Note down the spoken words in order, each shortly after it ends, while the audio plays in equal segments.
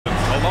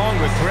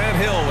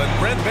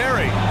Brent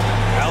Barry.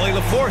 Allie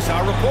LaForce,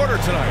 our reporter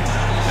tonight.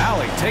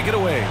 Allie, take it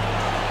away.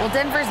 Well,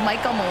 Denver's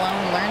Michael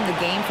Malone learned the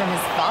game from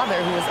his father,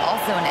 who was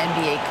also an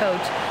NBA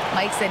coach.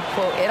 Mike said,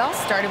 quote, "It all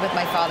started with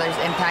my father's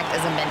impact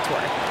as a mentor.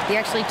 He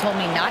actually told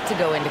me not to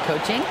go into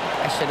coaching.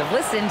 I should have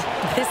listened.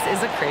 This is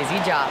a crazy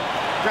job."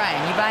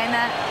 Brian, you buying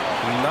that?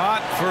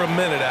 Not for a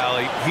minute,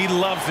 Allie. He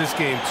loves this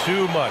game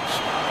too much.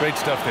 Great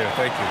stuff there.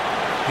 Thank you.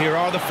 Here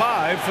are the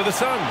 5 for the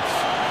Suns.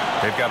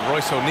 They've got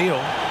Royce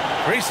O'Neal.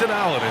 Grayson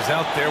Allen is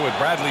out there with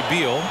Bradley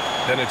Beal.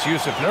 Then it's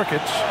Yusuf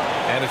Nurkic.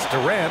 And it's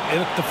Durant in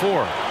at the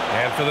 4.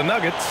 And for the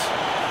Nuggets,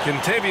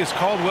 Kentavious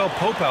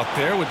Caldwell-Pope out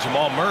there with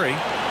Jamal Murray.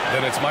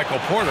 Then it's Michael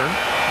Porter.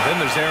 Then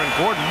there's Aaron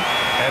Gordon.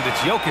 And it's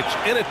Jokic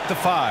in at the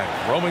 5,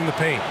 roaming the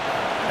paint.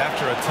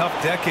 After a tough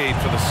decade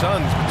for the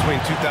Suns between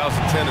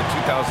 2010 and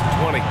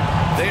 2020,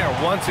 they are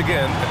once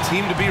again a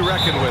team to be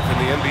reckoned with in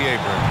the NBA,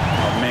 Brent.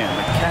 Oh, man,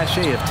 the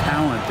cachet of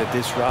talent that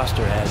this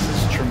roster has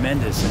is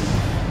tremendous. And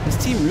this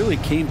team really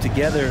came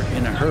together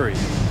in a hurry.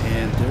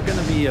 And they're going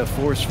to be a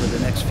force for the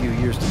next few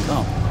years to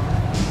come.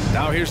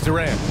 Now here's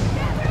Durant.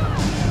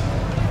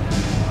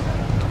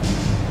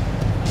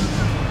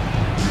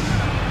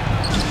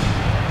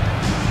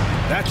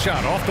 That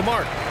shot off the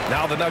mark.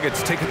 Now the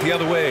Nuggets take it the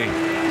other way.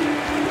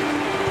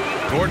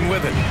 Gordon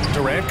with it.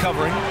 Durant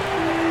covering.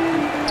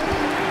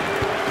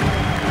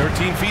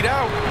 13 feet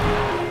out.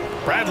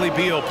 Bradley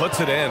Beal puts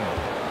it in.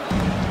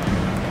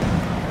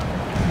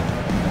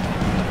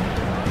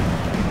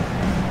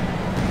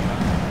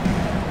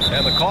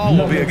 And the call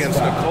will be against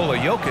Nikola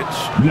Jokic.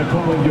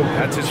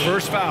 That's his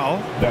first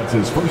foul. That's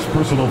his first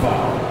personal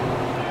foul.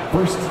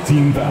 First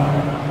team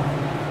foul.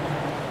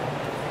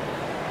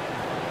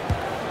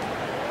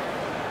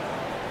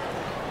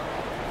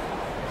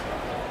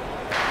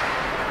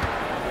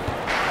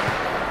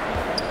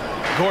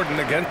 Gordon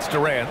against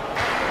Durant.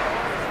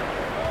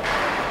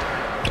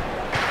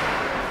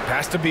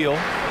 Pass to Beal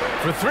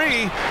for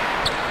 3.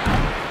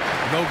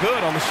 No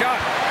good on the shot.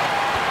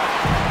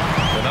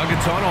 The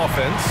Nuggets on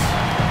offense.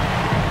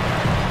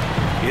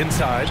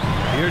 Inside.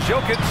 Here's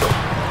Jokic.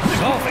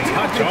 Soft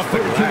touch off the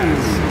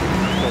glass.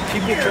 Well,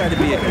 people try to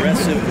be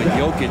aggressive with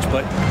Jokic,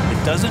 but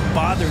it doesn't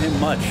bother him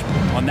much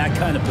on that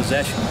kind of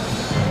possession.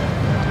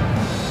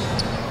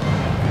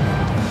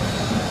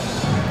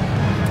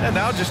 And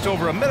now just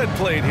over a minute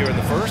played here in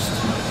the first.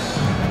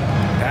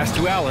 Pass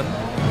to Allen.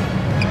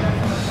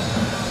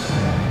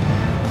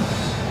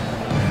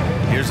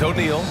 Here's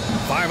O'Neal.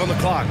 5 on the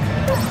clock.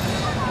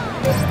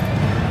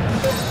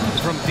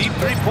 From deep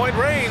three-point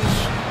range.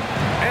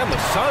 And the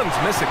Suns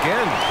miss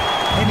again.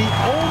 And he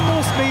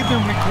almost made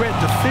them regret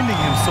defending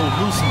him so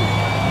loosely.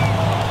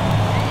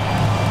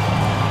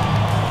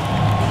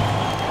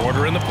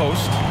 Porter in the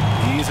post.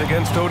 He's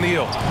against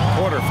O'Neal.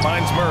 Porter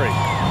finds Murray.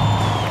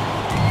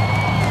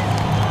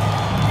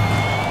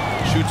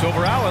 Shoots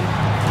over Allen.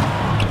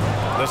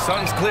 The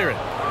Suns clear it.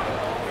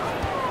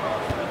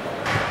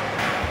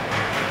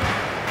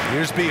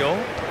 Here's Beal.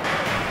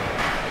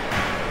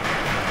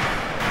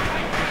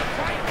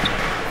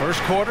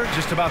 First quarter,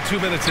 just about 2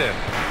 minutes in.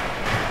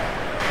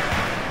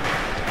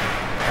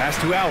 Pass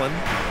to Allen.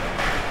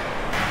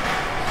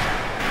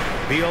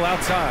 Beal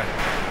outside.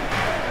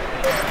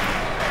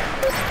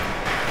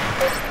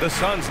 The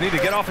Suns need to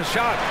get off a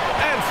shot.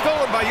 And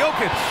stolen by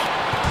Jokic.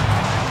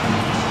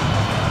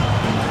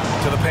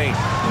 To the paint.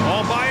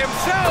 All by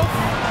himself.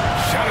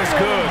 Shot is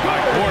good by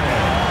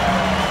Gordon.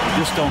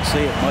 You just don't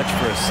say it much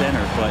for a center,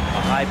 but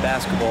a high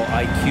basketball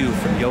IQ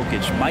from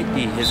Jokic might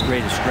be his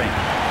greatest strength.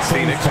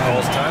 Phoenix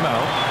calls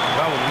timeout.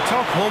 Well, when we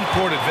talk home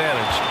court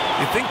advantage,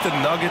 you think the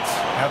Nuggets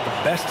have the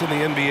best in the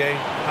NBA?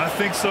 I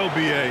think so,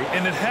 B.A.,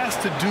 and it has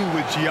to do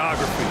with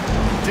geography.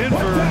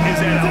 Denver is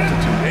at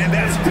altitude, and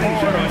that's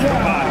hard on your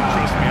body,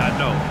 trust me, I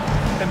know.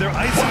 And they're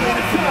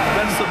isolated from the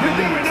rest of the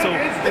league, so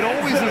it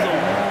always is a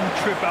long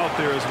trip out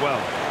there as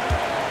well.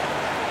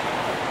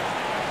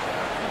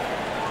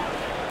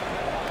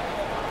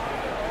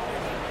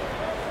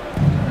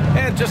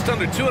 And just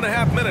under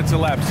 2.5 minutes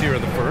elapsed here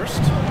in the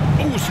first.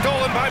 Ooh,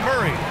 stolen by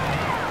Murray.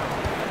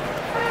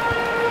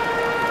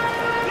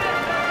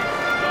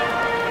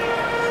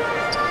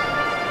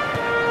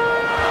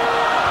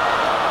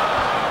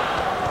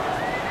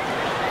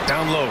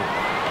 Down low.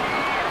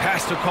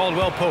 Pass to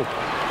Caldwell-Pope.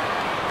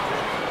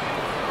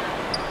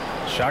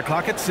 Shot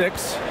clock at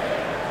 6.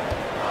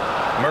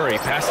 Murray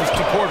passes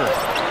to Porter.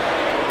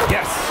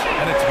 Yes,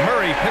 and it's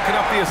Murray picking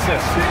up the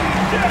assist.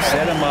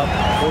 Set him up.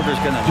 Porter's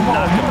going to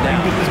knock him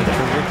down. He's a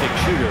terrific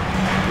shooter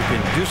who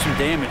can do some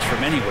damage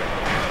from anywhere.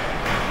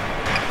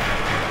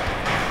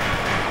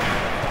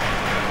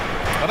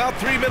 About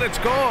 3 minutes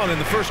gone in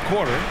the first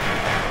quarter.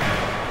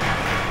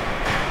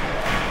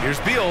 Here's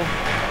Beal.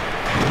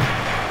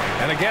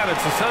 And again,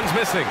 it's the Suns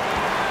missing.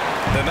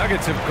 The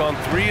Nuggets have gone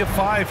 3 of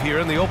 5 here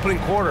in the opening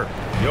quarter.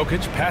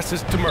 Jokic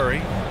passes to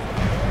Murray.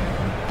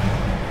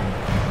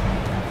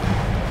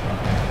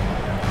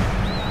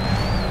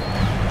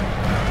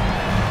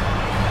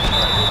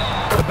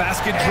 The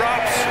basket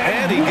drops,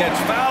 and he gets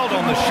fouled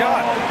on the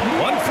shot.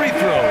 One free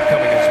throw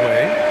coming his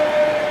way.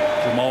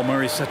 Jamal Jamal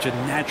Murray's such a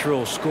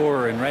natural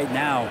scorer, and right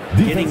now,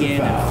 getting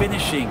in and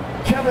finishing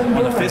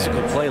on a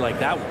physical play like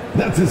that one.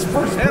 That's his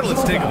first. And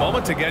let's take a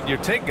moment to get your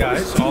take,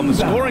 guys, on the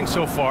scoring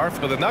so far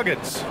for the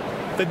Nuggets.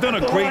 They've done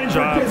a great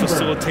job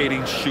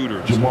facilitating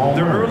shooters.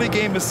 Their early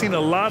game has seen a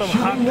lot of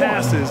hot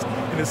passes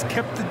and has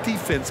kept the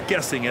defense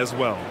guessing as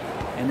well.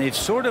 And they've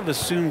sort of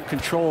assumed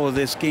control of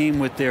this game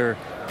with their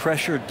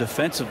pressure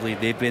defensively.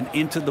 They've been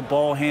into the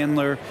ball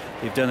handler.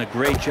 They've done a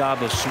great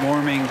job of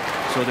swarming,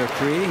 so they're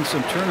creating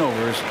some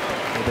turnovers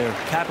that they're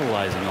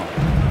capitalizing on.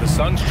 The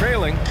Suns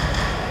trailing.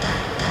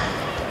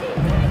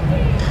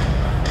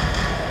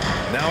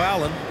 Now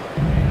Allen.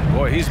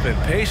 Boy, he's been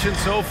patient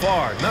so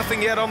far.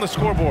 Nothing yet on the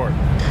scoreboard.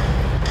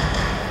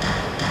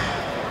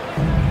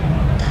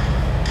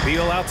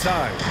 Beal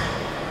outside.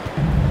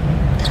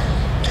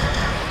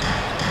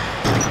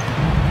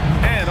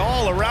 And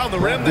all around the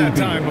rim that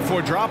time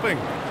before dropping.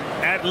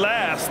 At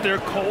last, their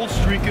cold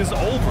streak is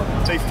over.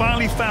 They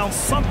finally found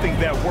something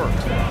that worked.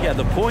 Yeah,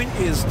 the point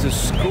is to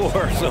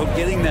score, so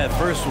getting that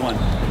first one,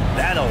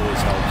 that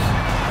always helps.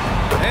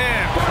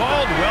 And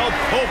Caldwell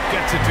Pope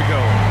gets it to go.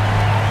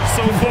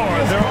 So far,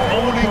 they're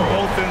owning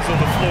both ends of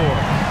the floor.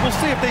 We'll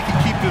see if they can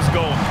keep this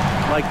going.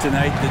 Like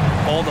tonight, that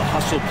all the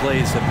hustle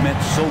plays have meant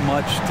so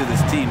much to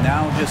this team.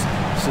 Now just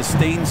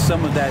sustain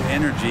some of that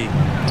energy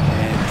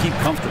and keep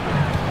comfortable.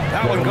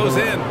 That one goes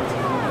in.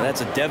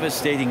 That's a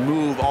devastating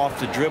move off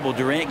the dribble.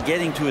 Durant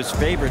getting to his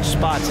favorite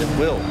spots at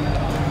will.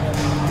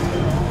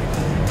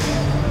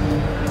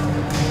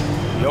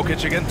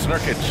 Jokic against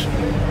Nurkic.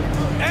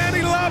 And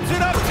he lobs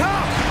it up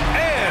top.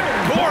 And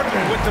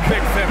Gordon with the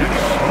big finish.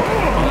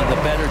 One of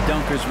the better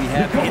dunkers we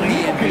have in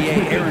the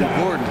NBA, Aaron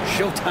Gordon.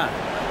 Showtime.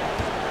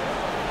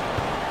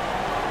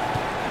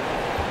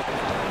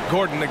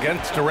 Gordon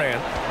against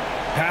Durant.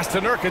 Pass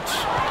to Nurkic.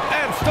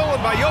 And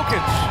stolen by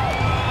Jokic.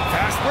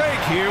 Fast break.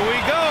 Here we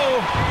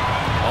go.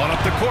 On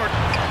up the court.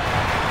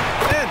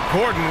 And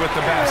Gordon with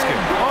the basket.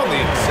 On the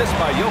assist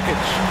by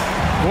Jokic.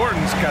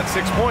 Gordon's got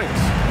 6 points.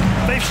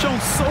 They've shown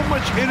so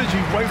much energy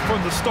right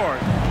from the start,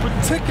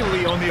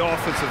 particularly on the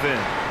offensive end.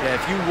 Yeah,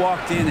 if you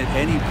walked in at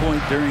any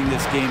point during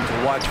this game to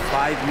watch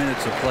 5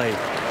 minutes of play,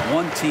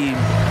 one team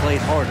played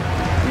harder.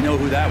 You know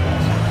who that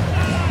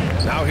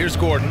was. Now here's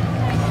Gordon.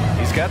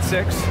 He's got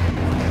 6.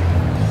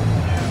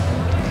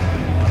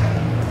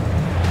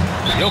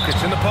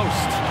 Jokic in the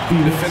post.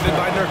 Defended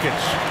by Nurkic.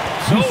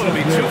 So it'll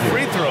be 2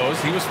 free throws.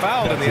 He was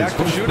fouled in the act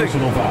of shooting.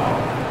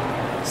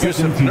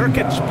 Yusuf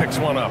Nurkic picks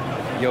one up.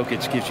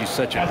 Jokic gives you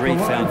such a great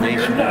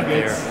foundation out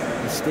there.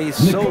 He stays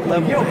so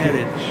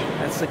level-headed.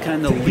 That's the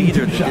kind of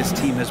leader that this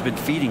team has been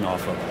feeding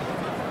off of.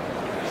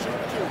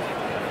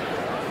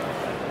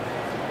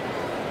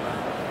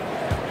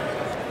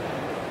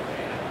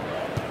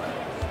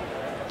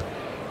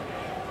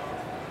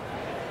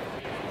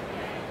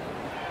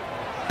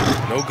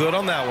 No good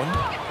on that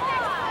one.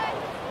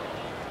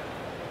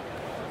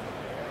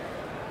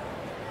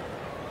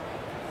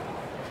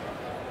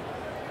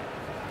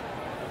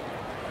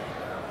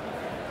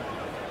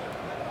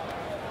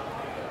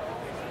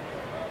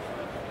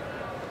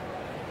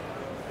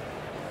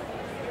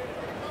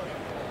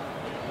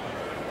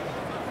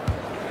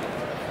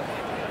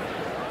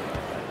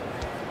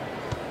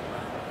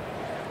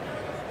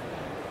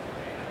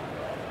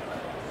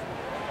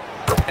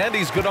 And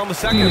he's good on the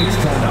second.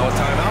 Now a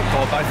timeout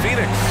called by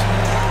Phoenix.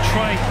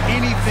 Trying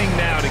anything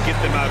now to get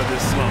them out of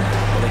this slump.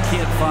 Well, they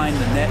can't find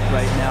the net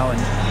right now, and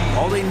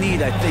all they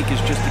need, I think, is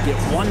just to get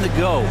one to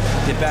go,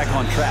 get back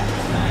on track.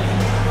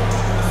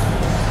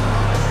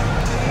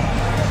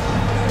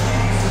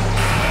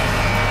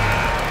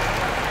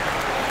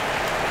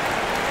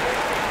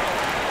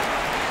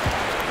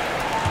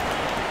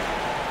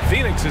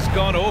 Phoenix has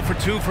gone 0 for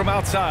 2 from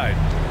outside.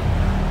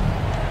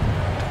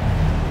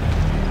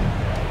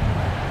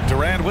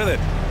 Durant with it.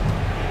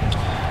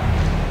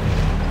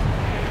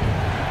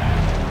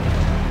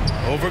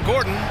 Over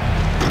Gordon.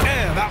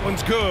 And that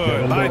one's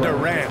good by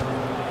Durant.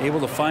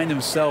 Able to find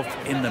himself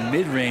in the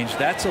mid-range.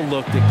 That's a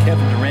look that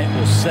Kevin Durant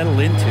will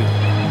settle into.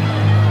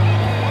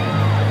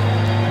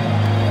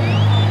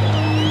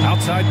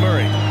 Outside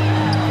Murray.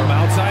 From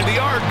outside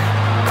the arc.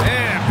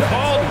 And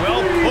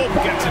Caldwell Pope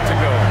gets it to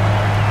go.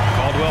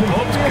 Caldwell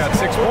Pope's got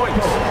 6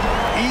 points.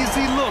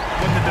 Easy look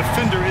when the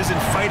defender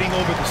isn't fighting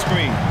over the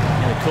screen.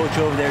 And the coach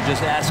over there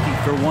just asking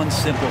for one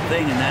simple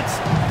thing, and that's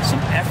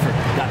some effort.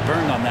 Got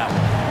burned on that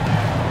one.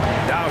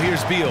 Now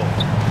here's Beal.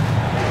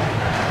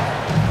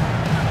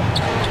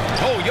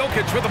 Oh,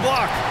 Jokic with the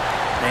block.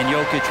 And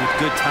Jokic with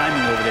good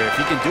timing over there. If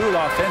he can do it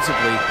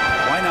offensively,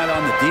 why not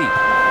on the D?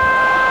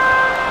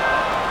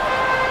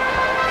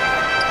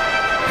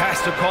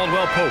 Pass to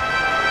Caldwell Pope.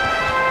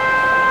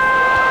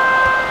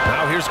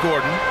 Now here's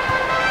Gordon.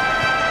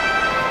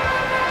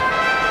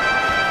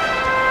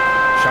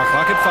 Shot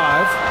clock at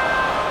 5.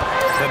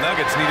 The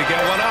Nuggets need to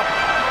get one up.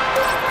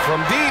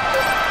 From deep.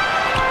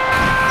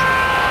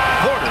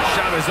 Porter's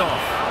shot is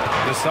off.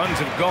 The Suns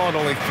have gone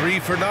only 3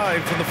 for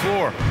 9 from the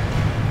floor.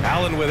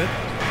 Allen with it.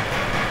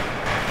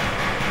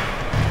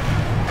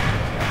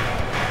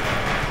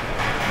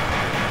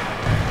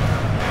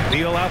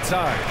 Beal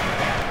outside.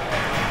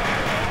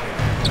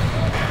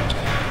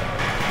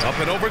 Up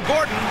and over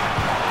Gordon.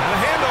 Got a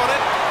hand on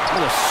it.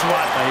 What a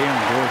swat by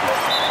Aaron Gordon.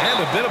 And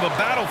a bit of a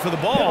battle for the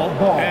ball.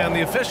 And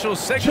the officials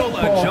signal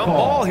a jump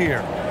ball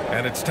here.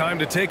 And it's time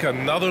to take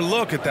another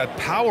look at that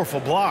powerful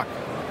block.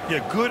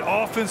 Yeah, good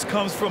offense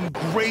comes from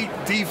great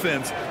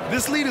defense.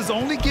 This lead is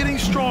only getting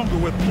stronger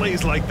with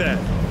plays like that.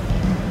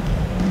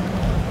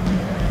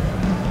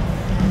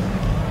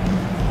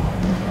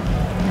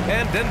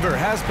 And Denver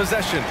has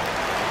possession.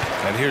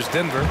 And here's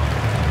Denver.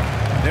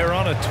 They're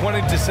on a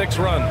 20-6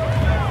 run.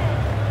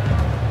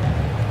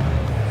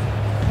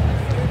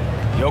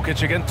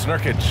 Jokic against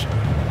Nurkic.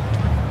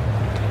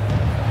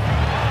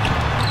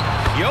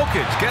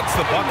 Jokic gets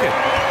the bucket.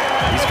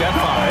 He's got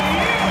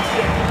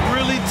 5.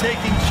 Really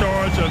taking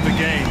charge of the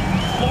game,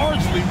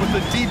 largely with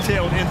a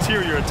detailed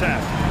interior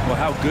attack. Well,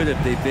 how good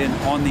have they been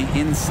on the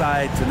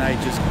inside tonight,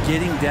 just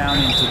getting down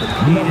into the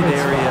painted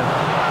area,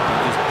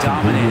 and just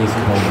dominating,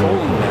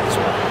 controlling that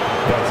spot.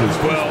 That's his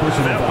first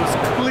personal That was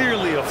foul.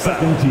 clearly a foul.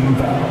 Second team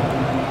foul.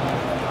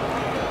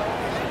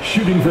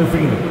 Shooting for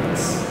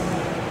Phoenix,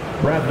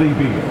 Bradley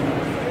Beal.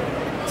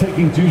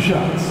 Taking 2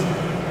 shots.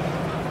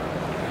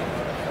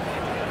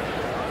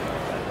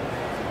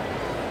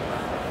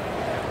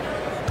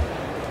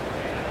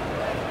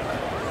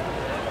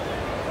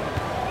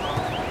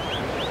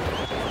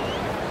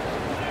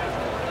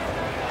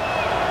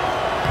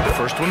 The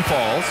first one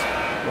falls.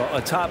 Well,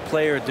 a top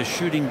player at the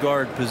shooting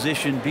guard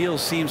position, Beal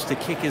seems to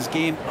kick his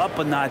game up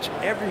a notch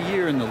every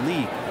year in the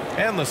league.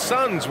 And the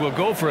Suns will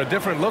go for a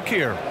different look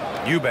here.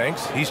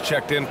 Eubanks, he's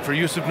checked in for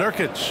Yusuf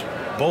Nurkic.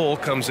 Bol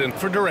comes in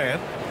for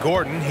Durant.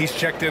 Gordon, he's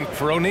checked in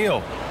for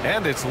O'Neal.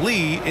 And it's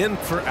Lee in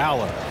for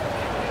Allen.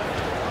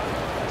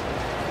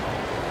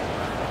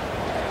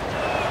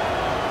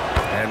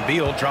 And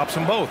Beal drops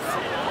them both.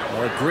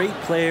 Well, a great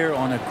player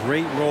on a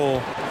great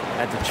role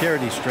at the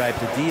charity stripe.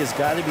 The D has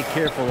got to be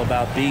careful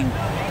about being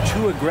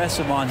too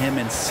aggressive on him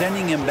and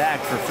sending him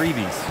back for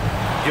freebies.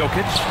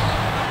 Jokic.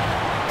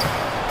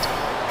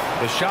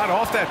 The shot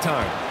off that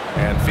time.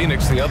 And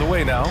Phoenix the other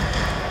way now.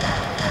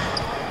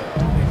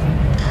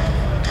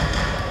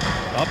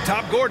 Up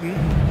top, Gordon.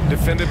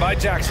 Defended by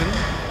Jackson.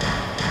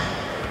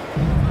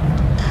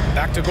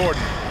 Back to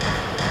Gordon.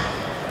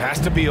 Pass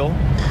to Beal.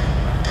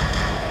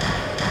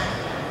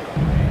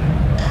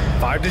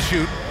 5 to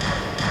shoot.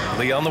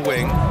 Lee on the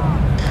wing.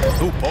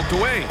 Ooh, poked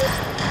away.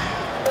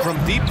 From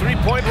deep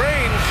three-point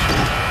range.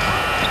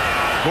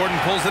 Gordon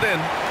pulls it in.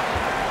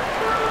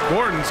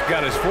 Gordon's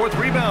got his 4th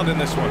rebound in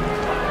this one.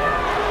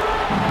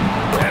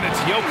 And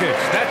it's Jokic.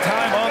 That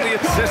time on the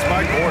assist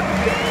by Gordon.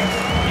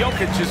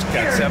 Jokic just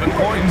got 7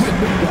 points.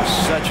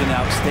 Such an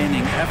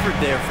outstanding effort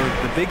there for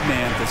the big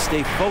man to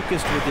stay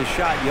focused with his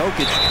shot.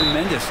 Jokic,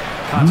 tremendous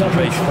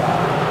concentration.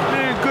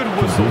 Man, good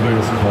whistle.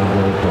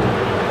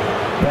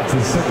 That's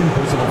his 2nd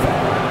personal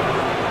foul.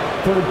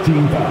 3rd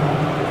team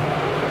foul.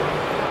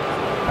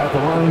 At the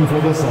line for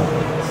the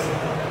Suns,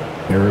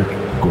 Eric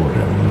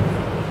Gordon.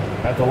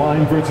 At the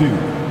line for 2.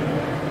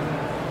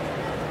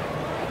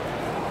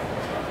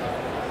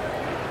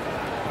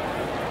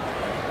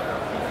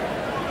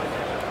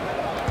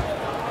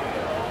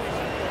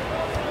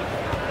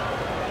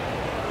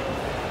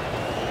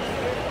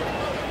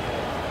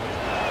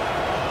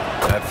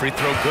 That free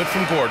throw good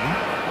from Gordon.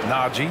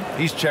 Najee,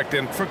 he's checked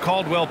in for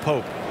Caldwell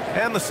Pope.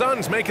 And the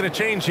Suns making a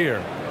change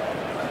here.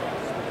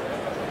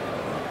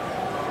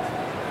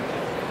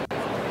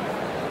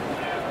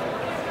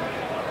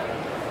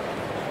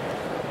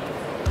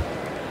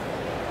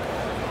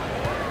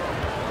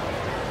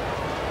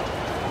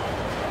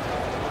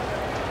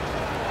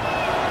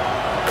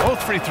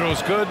 Both free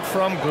throws good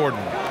from Gordon.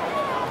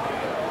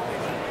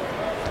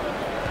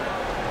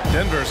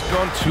 Denver's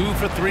gone 2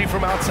 for 3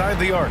 from outside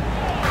the arc.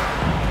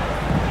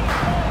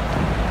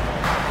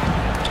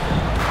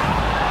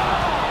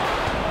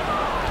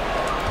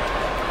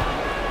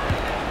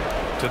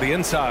 To the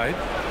inside,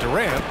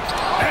 Durant,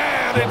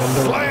 and it's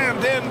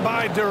slammed in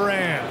by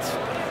Durant.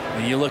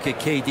 And you look at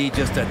KD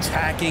just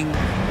attacking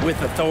with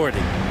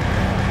authority.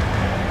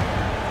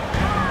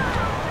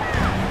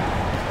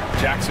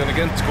 Jackson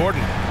against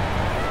Gordon.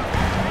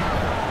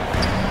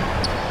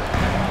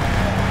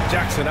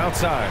 Jackson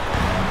outside.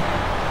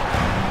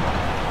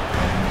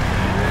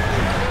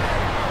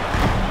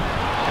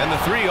 And the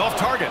 3 off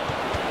target.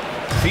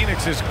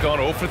 Phoenix has gone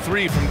 0 for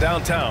 3 from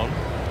downtown.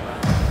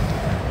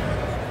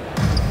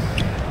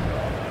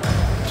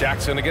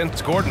 Jackson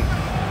against Gordon.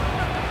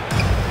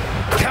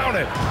 Count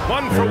it.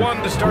 1 for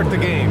 1 to start the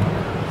game.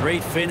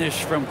 Great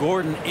finish from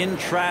Gordon in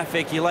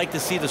traffic. You like to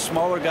see the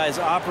smaller guys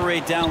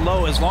operate down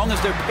low as long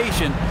as they're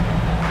patient.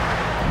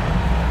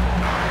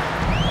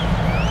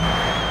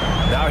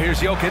 Now here's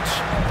Jokic.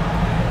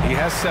 He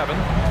has 7.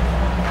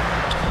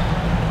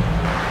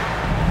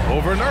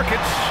 Over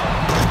Nurkic.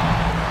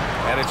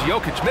 And it's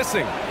Jokic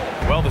missing.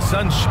 Well, the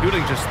Suns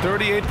shooting just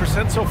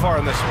 38% so far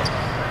in this one.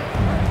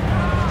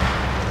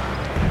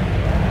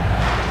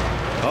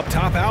 Up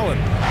top, Allen.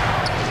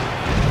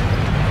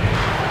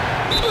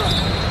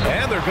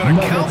 And they're going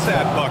to count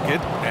that bucket,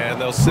 and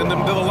they'll send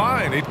him to the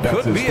line. It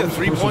could be a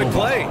 3-point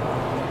play.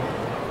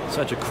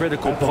 such a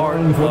critical part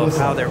of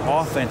how their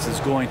offense is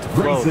going to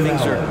flow.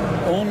 Things are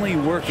only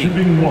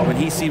working when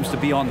he seems to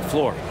be on the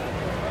floor.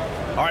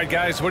 All right,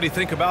 guys, what do you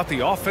think about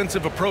the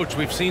offensive approach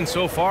we've seen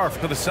so far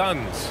for the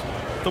Suns?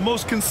 The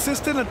most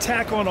consistent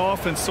attack on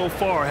offense so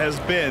far has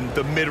been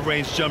the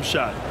mid-range jump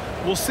shot.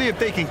 We'll see if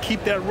they can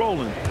keep that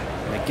rolling.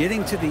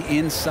 Getting to the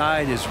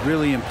inside is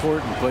really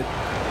important, but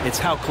it's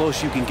how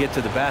close you can get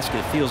to the basket.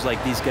 It feels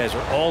like these guys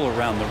are all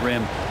around the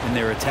rim in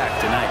their attack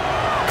tonight.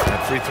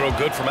 That free throw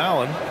good from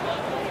Allen.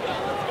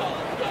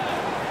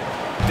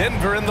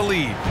 Denver in the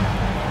lead.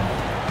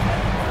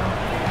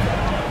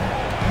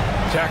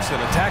 Jackson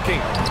attacking,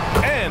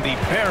 and he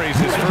buries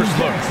his first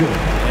look.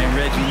 And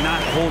Reggie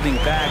not holding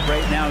back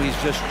right now. He's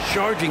just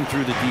charging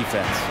through the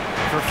defense.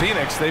 For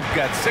Phoenix, they've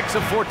got 6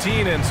 of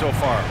 14 in so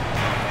far.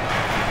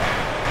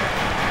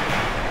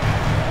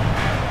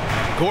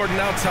 Gordon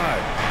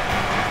outside.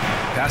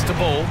 Pass to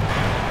Bull.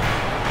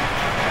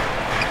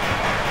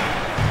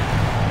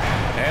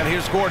 And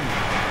here's Gordon.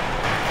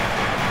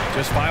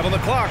 Just 5 on the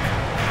clock.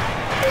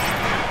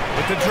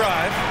 With the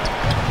drive.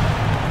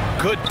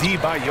 Good D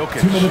by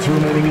Jokic. 2 minutes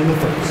remaining in the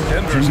first.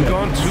 Denver's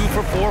gone 2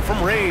 for 4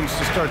 from range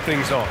to start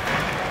things off.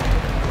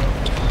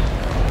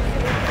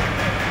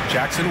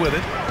 Jackson with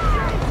it.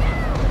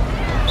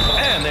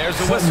 And there's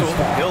the whistle.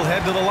 He'll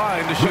head to the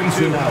line to shoot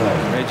 2.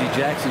 Reggie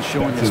Jackson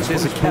showing his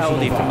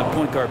physicality from the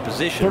point guard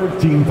position.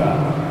 13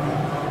 foul.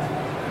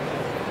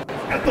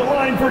 At the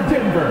line for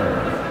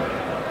Denver,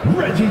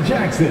 Reggie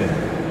Jackson.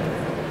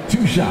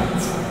 2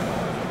 shots.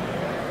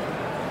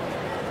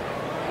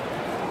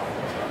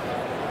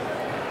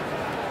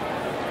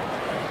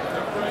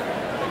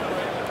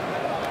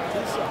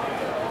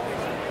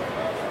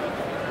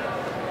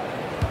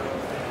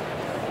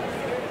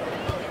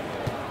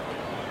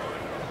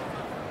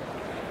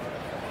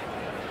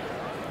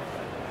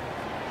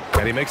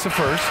 And he makes the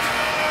first.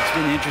 It's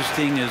been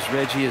interesting as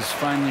Reggie has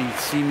finally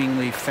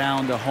seemingly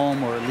found a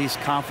home, or at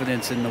least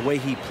confidence in the way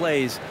he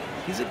plays.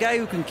 He's a guy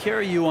who can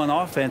carry you on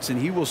offense, and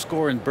he will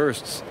score in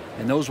bursts,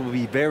 and those will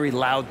be very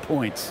loud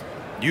points.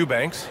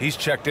 Eubanks, he's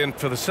checked in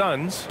for the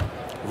Suns.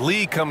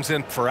 Lee comes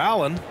in for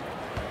Allen.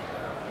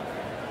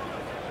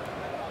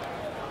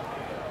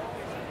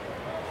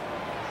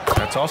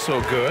 That's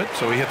also good,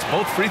 so he hits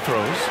both free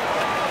throws.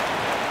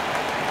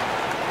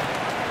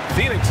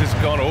 Phoenix has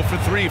gone 0 for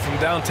 3 from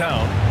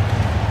downtown.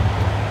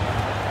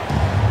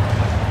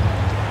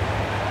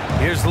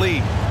 Here's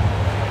Lee.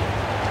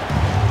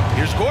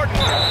 Here's Gordon.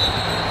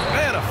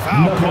 And a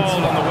foul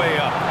called on the way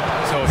up.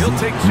 So he'll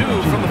take 2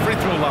 from the free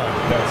throw line.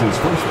 That's his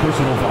first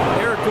personal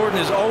foul. Eric Gordon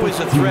is always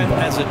a threat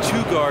as a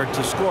 2-guard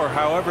to score.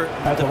 However,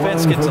 the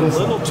defense gets a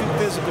little too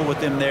physical with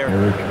him there,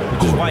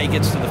 which is why he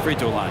gets to the free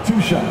throw line.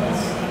 2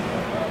 shots.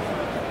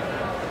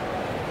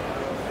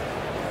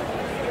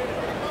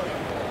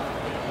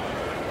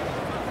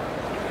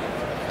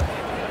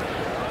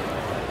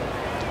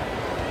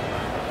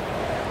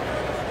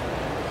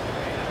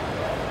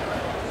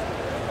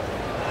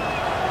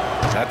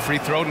 That free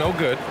throw, no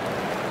good.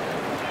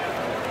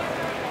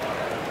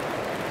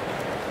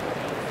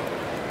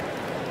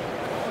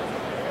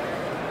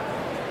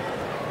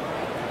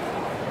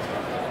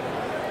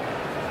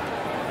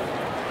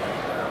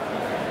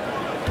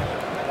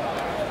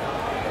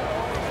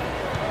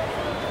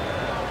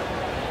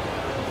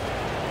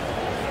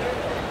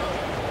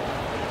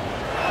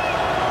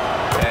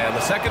 And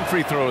the second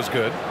free throw is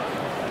good.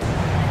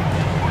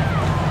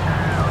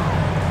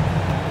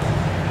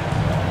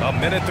 A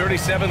minute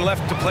 37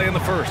 left to play in the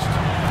first.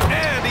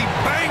 And he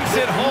bangs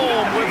it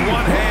home with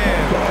one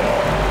hand.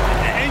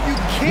 And you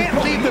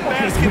can't leave the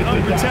basket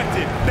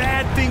unprotected.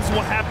 Bad things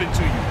will happen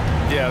to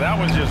you. Yeah, that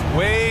was just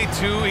way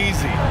too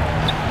easy.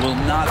 Will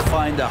not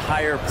find a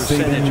higher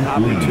percentage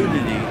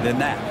opportunity than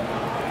that.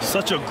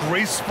 Such a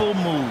graceful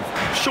move,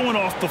 showing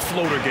off the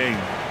floater game.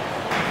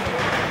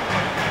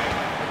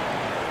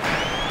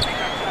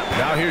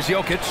 Now here's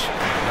Jokic.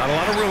 Not a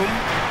lot of room.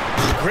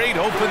 Great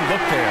open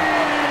look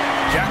there.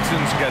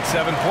 Jackson's got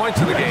 7 points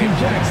in the game.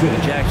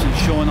 Jackson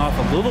showing off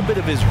a little bit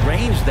of his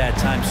range that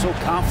time, so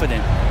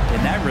confident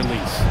in that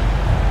release.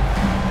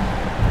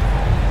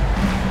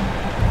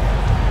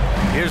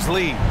 Here's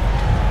Lee.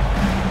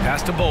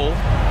 Pass to Bull.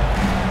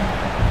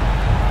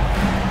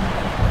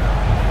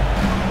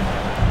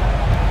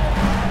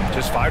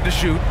 Just 5 to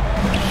shoot.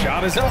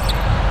 Shot is up.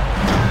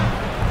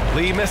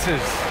 Lee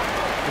misses.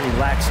 Really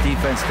lax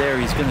defense there.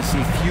 He's going to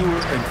see fewer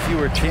and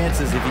fewer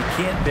chances if he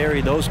can't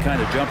bury those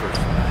kind of jumpers.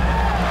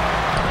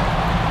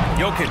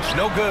 Jokic,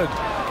 no good.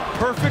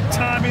 Perfect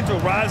timing to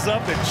rise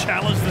up and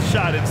challenge the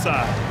shot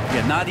inside.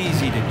 Yeah, not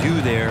easy to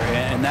do there,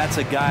 and that's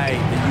a guy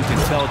that you can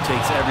tell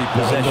takes every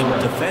possession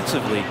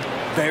defensively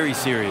very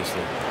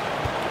seriously.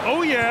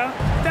 Oh yeah,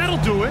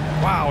 that'll do it.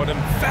 Wow, an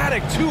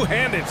emphatic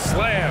two-handed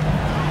slam.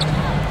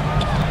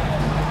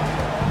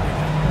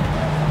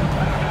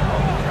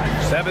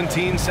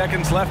 17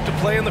 seconds left to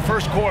play in the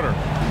first quarter.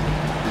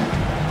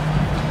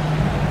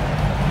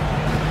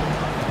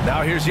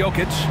 Now here's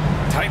Jokic,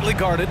 tightly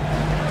guarded.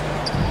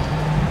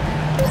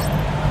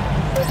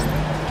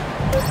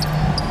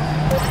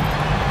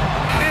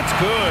 It's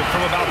good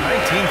from about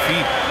 19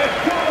 feet.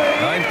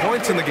 9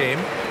 points in the game.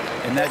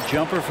 And that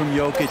jumper from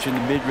Jokic in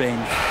the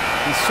mid-range,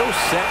 he's so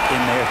set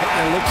in there.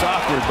 It looks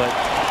awkward, but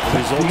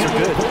the results are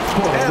good.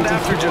 And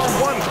after just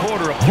 1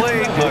 quarter of play,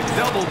 a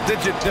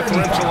double-digit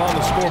differential on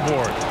the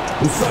scoreboard.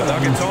 The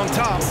Nuggets on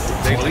top.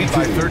 They lead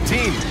by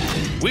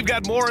 13. We've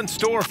got more in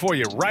store for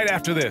you right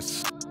after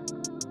this.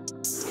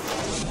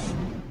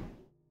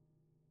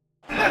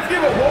 Let's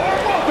give a warm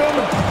welcome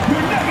to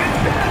Nuggets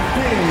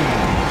Team.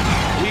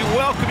 We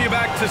welcome you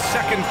back to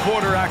second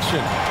quarter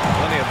action.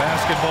 Plenty of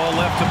basketball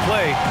left to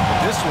play,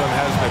 but this one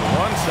has been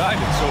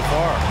one-sided so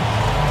far.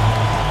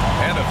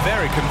 And a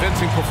very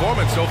convincing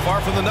performance so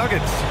far from the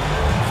Nuggets.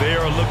 They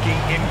are looking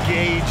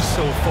engaged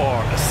so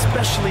far,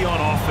 especially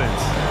on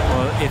offense.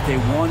 Well, if they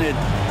wanted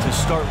to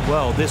start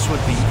well, this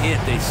would be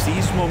it. They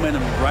seized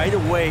momentum right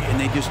away, and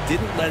they just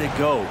didn't let it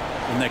go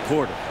in that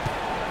quarter.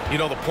 You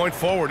know, the point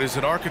forward is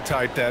an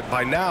archetype that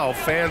by now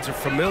fans are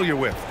familiar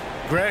with.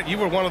 Grant, you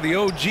were one of the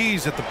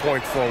OGs at the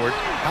point forward.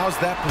 How's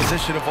that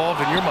position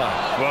evolved in your mind?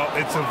 Well,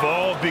 it's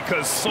evolved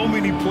because so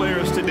many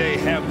players today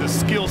have the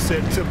skill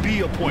set to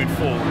be a point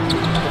forward.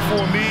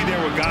 Before me, there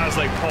were guys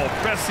like Paul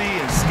Pressey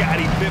and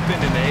Scottie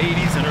Pippen in the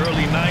 80s and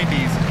early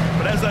 90s.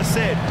 But as I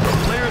said,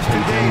 players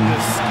today,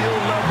 the skill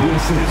level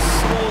is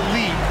so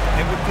elite.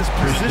 And with this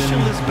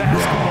positionless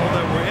basketball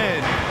that we're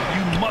in,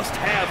 you must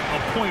have a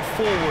point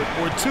forward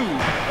or two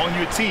on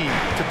your team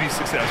to be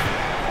successful.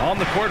 On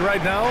the court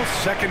right now,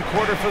 second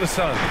quarter for the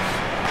Suns.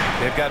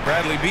 They've got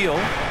Bradley Beal.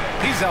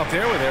 He's out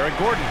there with Eric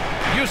Gordon.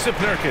 Yusuf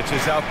Nurkic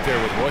is out there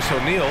with Royce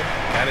O'Neal,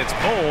 and it's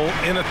Bol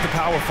in at the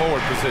power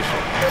forward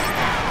position.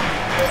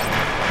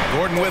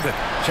 Gordon with it.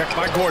 Checked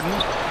by Gordon.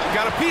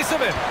 Got a piece of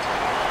it.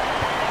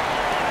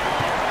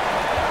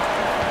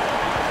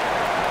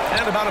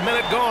 And about a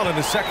minute gone in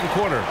the second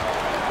quarter.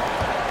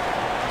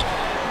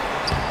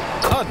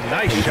 A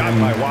nice shot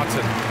by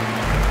Watson.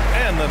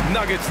 And the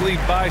Nuggets lead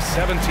by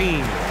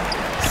 17.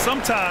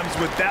 Sometimes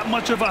with that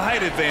much of a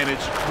height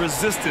advantage,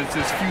 resistance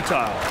is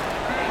futile.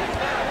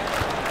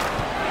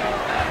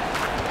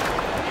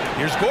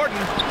 Here's Gordon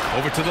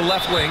over to the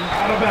left wing,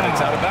 and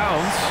it's out of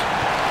bounds.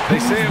 They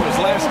say it was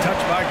last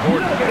touched by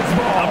Gordon.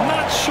 I'm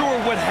not sure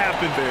what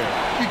happened there.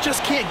 You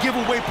just can't give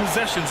away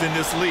possessions in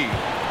this league.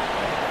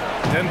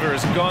 Denver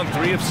has gone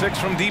 3 of 6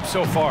 from deep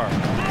so far.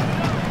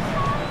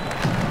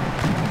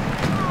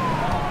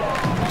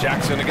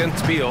 Jackson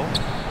against Beal.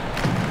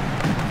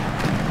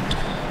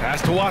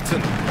 Pass to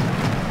Watson.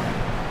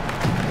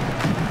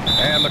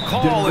 And the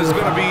call is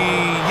going to be,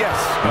 yes,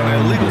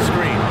 an illegal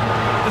screen.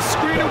 The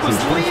screener was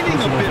leaning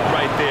a bit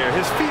right there.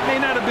 His feet may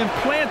not have been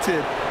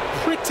planted.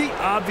 Pretty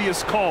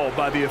obvious call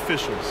by the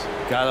officials.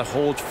 Got to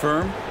hold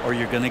firm or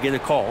you're going to get a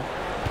call.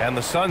 And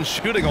the Suns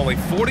shooting only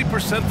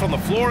 40% from the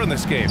floor in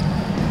this game.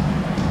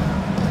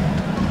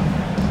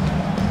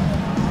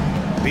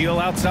 Beal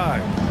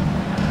outside.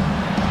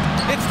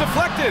 It's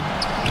deflected.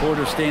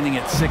 Porter standing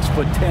at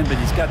 6'10", but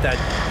he's got that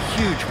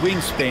huge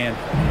wingspan,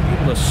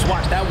 able to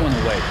swat that one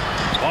away.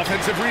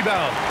 Offensive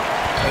rebound.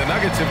 The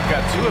Nuggets have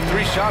got 2 of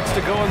 3 shots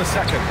to go in the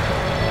second.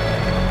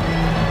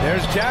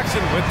 There's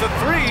Jackson with the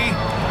 3.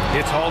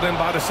 It's hauled in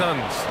by the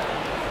Suns.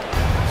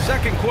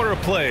 Second quarter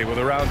of play with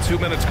around 2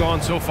 minutes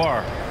gone so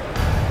far.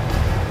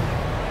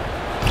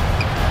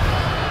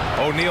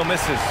 O'Neal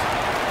misses.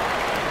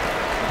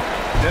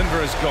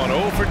 Denver has gone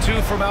 0 for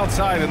 2 from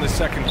outside in the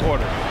second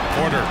quarter.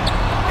 Porter.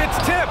 It's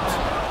tipped.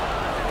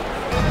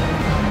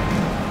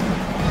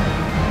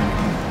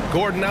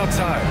 Gordon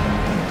outside.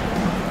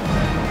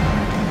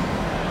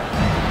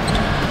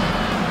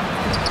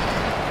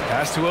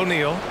 Pass to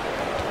O'Neal.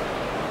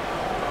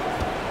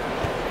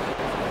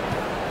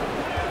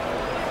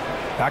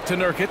 Back to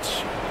Nurkic.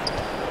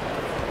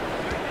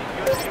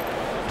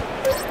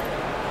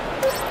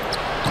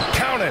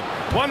 Count it.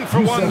 1 for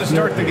 1 to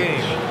start the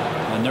game.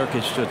 And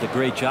Nurkic did a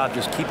great job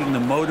just keeping the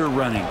motor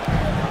running.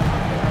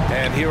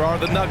 And here are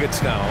the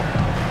Nuggets now.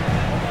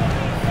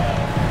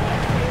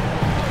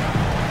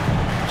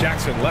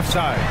 Jackson left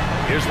side.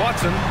 Here's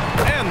Watson.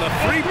 And the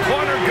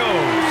three-pointer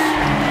goes.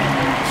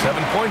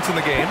 7 points in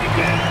the game.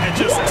 And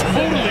just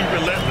totally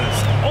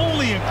relentless.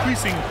 Only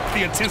increasing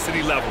the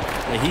intensity level.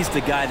 Yeah, he's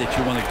the guy that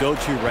you want to go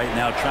to right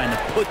now trying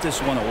to put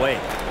this one away.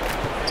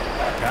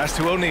 Pass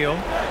to O'Neal.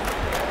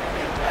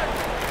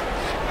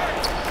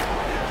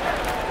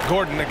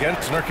 Gordon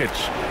against Nurkic.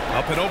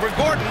 Up and over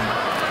Gordon.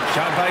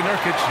 Shot by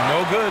Nurkic.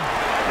 No good.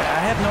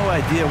 I have no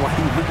idea why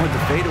he went with the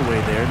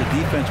fadeaway there. The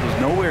defense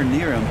was nowhere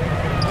near him,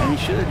 and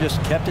he should have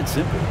just kept it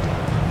simple.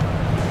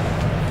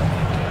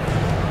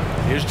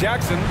 Here's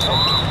Jackson.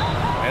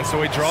 And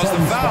so he draws the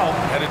foul,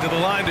 headed to the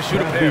line to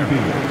shoot a pair.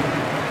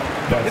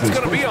 It's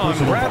going to be on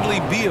Bradley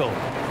Beal.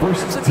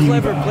 It's a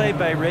clever play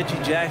by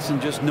Reggie Jackson,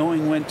 just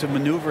knowing when to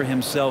maneuver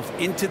himself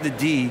into the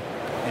D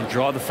and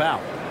draw the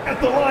foul. At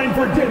the line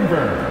for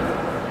Denver,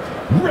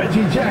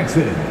 Reggie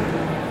Jackson.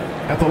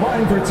 At the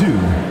line for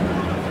 2.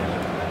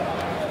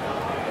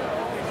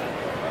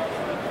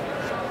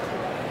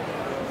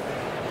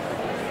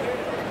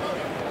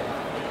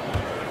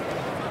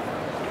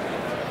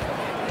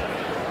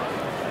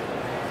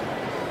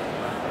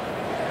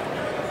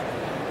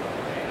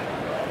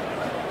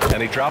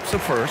 And he drops the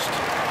first.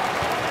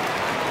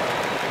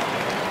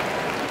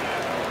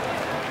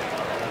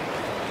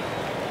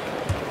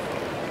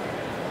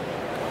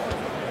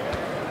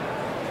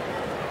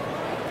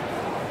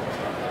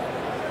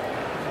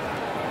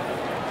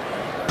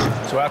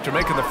 So after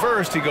making the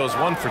first, he goes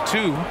 1 for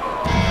 2.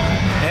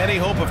 Any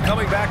hope of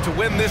coming back to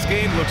win this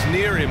game looks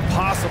near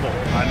impossible.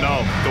 I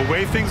know. The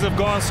way things have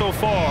gone so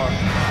far,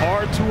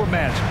 hard to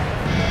imagine.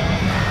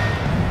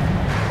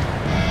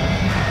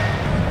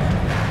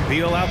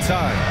 Beal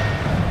outside.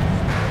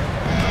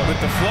 With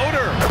the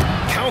floater.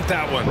 Count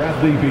that one.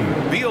 Bradley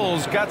Beal.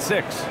 Beal's got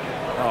 6.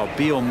 Oh,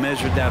 Beal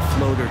measured that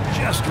floater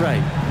just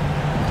right.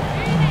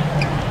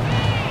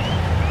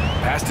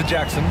 Pass to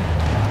Jackson.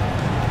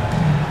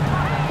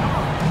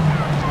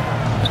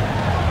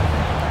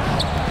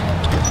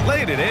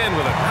 Laid it in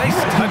with a nice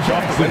touch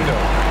off the window.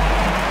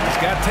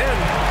 He's got 10.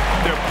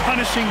 They're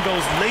punishing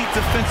those late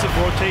defensive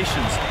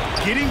rotations,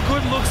 getting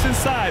good looks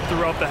inside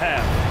throughout the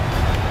half.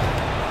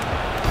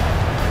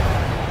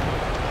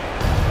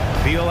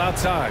 Beal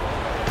outside.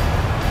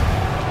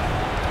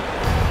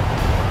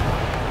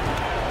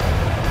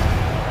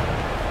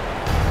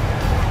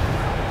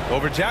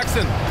 Over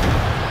Jackson.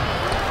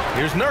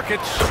 Here's Nurkic.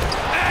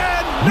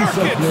 And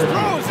Nurkic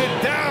throws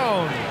it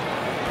down.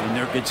 And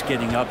Nurkic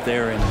getting up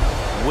there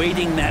and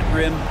waiting that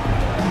rim.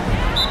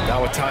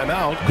 Now a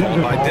timeout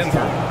called by Denver.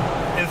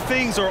 And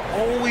things are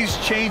always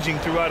changing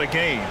throughout a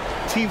game.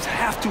 Teams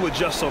have to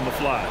adjust on the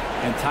fly.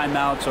 And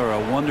timeouts are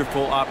a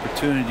wonderful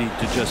opportunity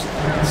to just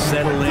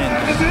settle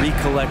in, just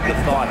recollect the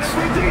thoughts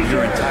of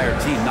your entire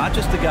team. Not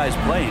just the guys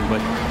playing,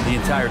 but the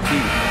entire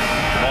team.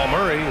 Jamal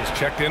Murray is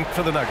checked in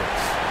for the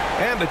Nuggets.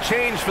 And a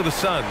change for the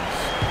Suns.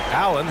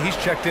 Allen, he's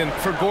checked in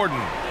for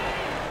Gordon.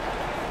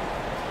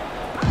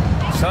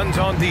 Suns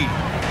on D.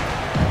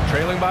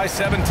 Trailing by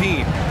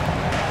 17.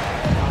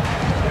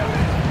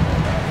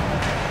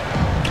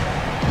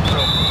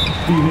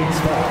 Phoenix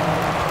foul.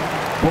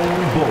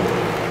 Bull.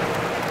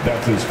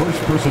 That's his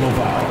first personal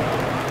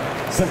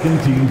foul.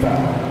 Second team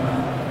foul.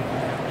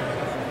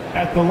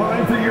 At the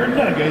line for your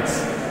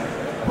Nuggets,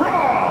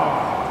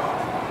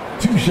 Braun.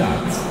 2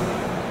 shots.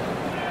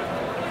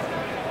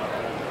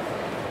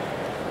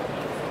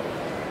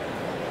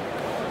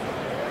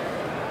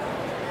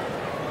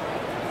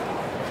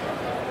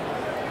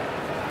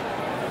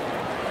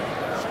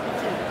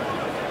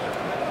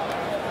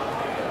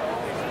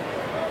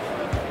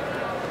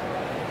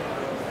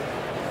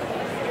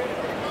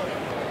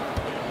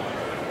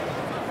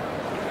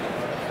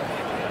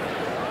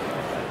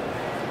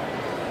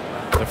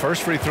 The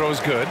first free throw is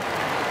good.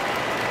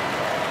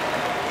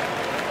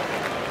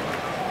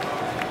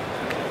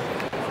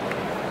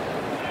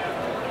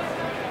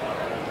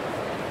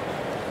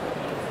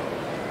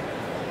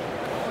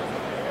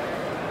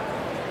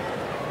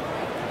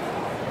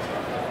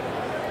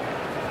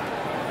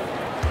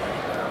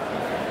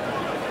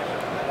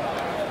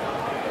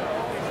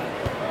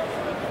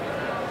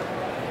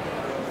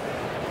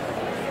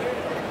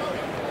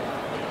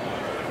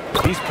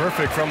 He's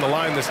perfect from the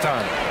line this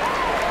time.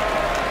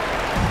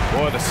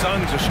 Boy, the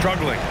Suns are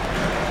struggling.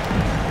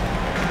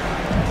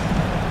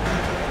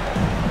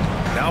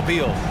 Now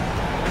Beal.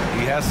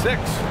 He has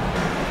 6.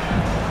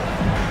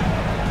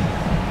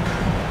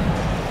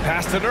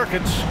 Pass to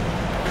Nurkic.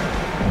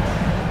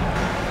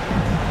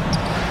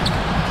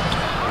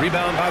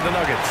 Rebound by the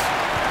Nuggets.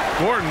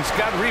 Gordon's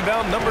got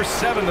rebound number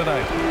 7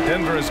 tonight.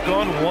 Denver has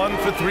gone 1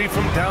 for 3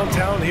 from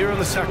downtown here in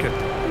the second.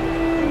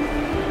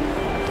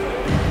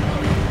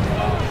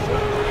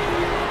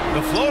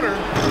 The floater.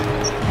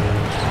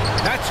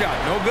 That shot,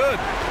 no good.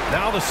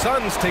 Now the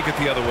Suns take it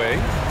the other way.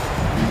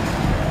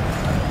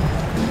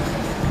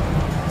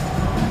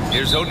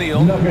 Here's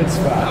O'Neal. Nuggets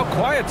foul. Now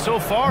quiet so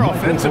far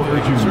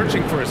offensively,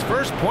 searching for his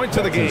first points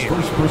of the game. His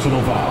first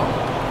personal foul.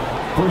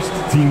 First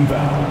team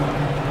foul.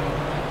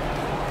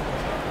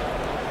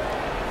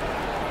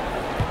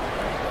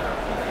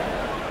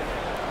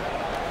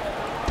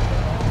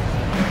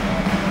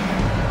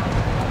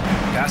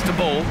 Pass to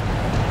Bowl.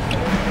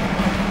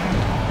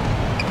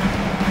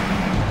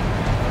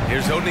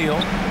 Here's O'Neal.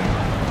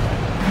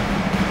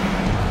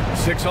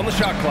 6 on the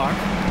shot clock.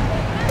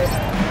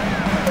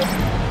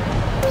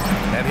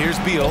 And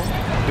here's Beal,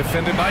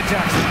 defended by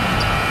Jackson.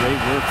 Great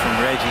work from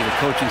Reggie. The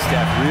coaching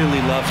staff really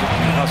loves it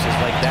when he hustles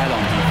like that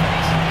on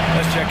defense.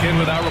 Let's check in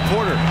with our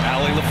reporter,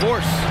 Allie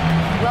LaForce.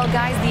 Well,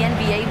 guys, the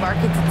NBA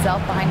markets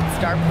itself behind its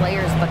star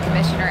players, but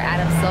Commissioner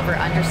Adam Silver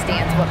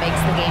understands what makes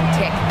the game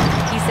tick.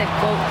 He said,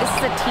 quote, "This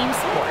is a team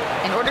sport.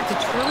 In order to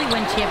truly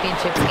win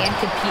championships and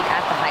compete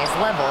at the highest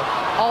level,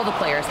 all the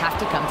players have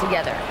to come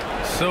together."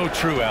 So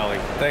true,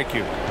 Allie. Thank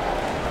you.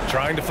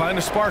 Trying to find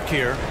a spark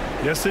here.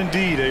 Yes,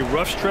 indeed. A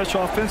rough stretch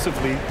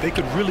offensively. They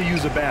could really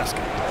use a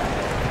basket.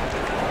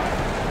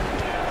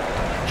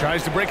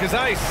 Tries to break his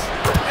ice.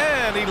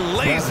 And he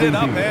lays it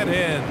up and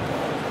in.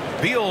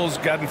 Beal's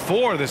gotten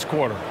 4 this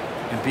quarter.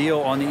 And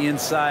Beal on the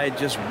inside,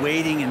 just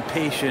waiting and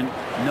patient,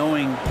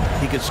 knowing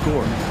he could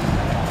score.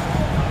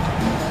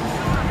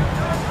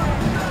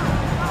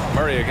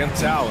 Murray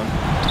against Allen.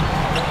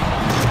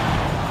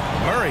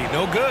 Murray,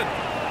 no good.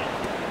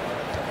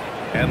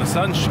 And the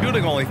Suns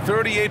shooting only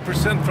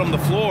 38% from the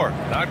floor.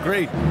 Not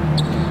great.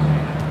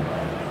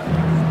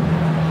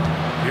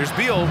 Here's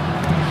Beal.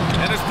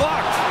 And it's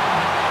blocked.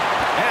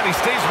 And he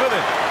stays with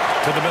it.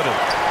 To the middle.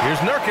 Here's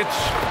Nurkic.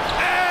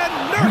 And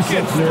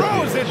Nurkic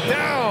throws it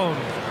down.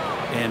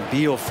 And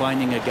Beal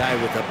finding a guy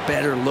with a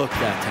better look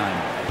that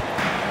time.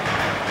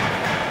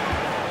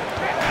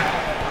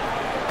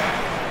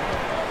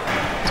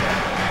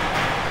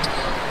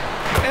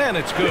 And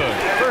it's good.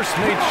 First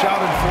made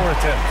shot in 4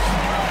 attempts.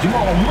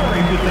 Jamal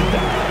Murray with the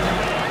dunk.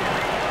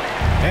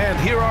 And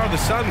here are the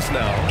Suns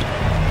now.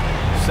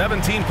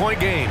 17-point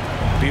game.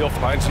 Beal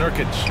finds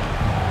Nurkic.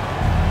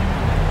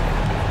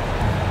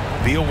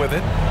 Beal with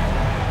it.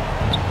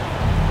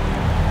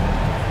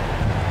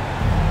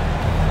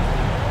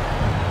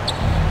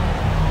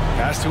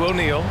 Pass to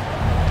O'Neal.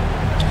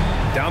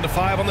 Down to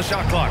 5 on the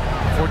shot clock.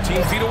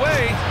 14 feet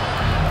away.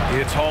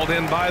 It's hauled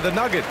in by the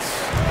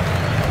Nuggets.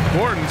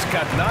 Gordon's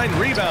got 9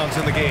 rebounds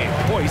in the game.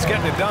 Boy, he's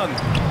getting it done.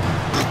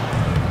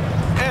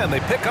 And they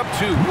pick up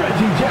 2.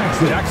 Reggie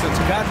Jackson. Jackson's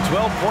got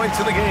 12 points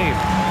in the game.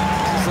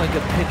 It's like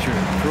a pitcher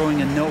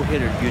throwing a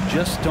no-hitter. You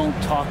just don't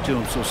talk to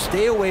him. So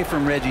stay away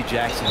from Reggie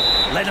Jackson.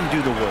 Let him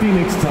do the work.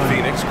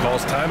 Phoenix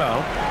calls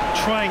timeout.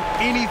 Trying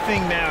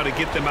anything now to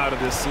get them out of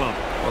this slump.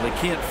 Well, they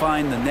can't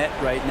find the net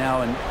right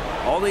now, and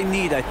all they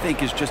need, I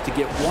think, is just to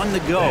get one to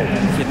go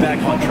and get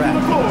back on track.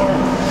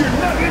 Your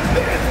Nuggets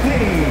dance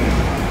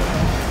team.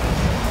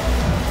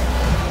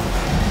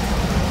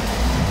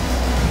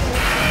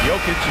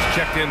 Jokic is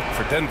checked in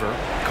for Denver.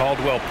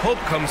 Caldwell Pope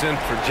comes in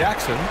for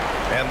Jackson.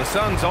 And the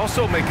Suns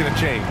also making a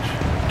change.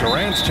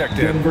 Durant's checked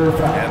in.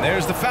 And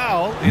there's the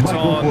foul. It's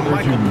on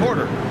Michael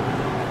Porter.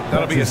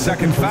 That'll be a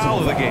second foul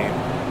of the game.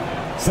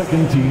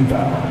 Second team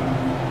foul.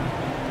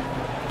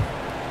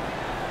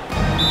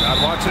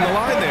 Not watching the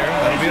line there.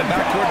 That'll be a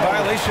backcourt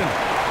violation.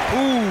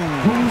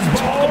 Ooh,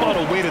 talk about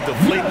a way to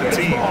deflate the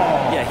team.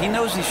 Yeah, he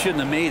knows he shouldn't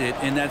have made it,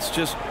 and that's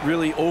just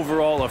really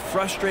overall a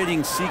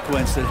frustrating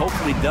sequence that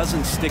hopefully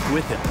doesn't stick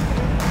with him.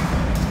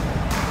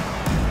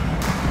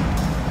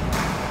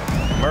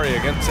 Murray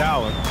against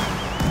Allen.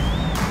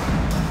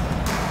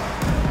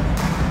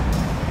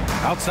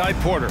 Outside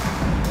Porter.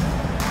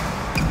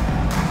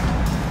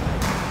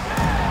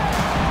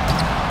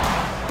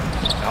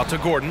 Out to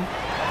Gordon.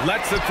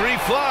 Lets the 3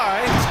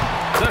 fly.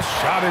 The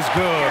shot is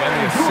good. And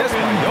the assist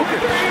by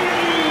Jokic.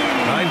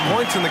 9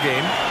 points in the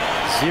game.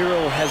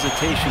 0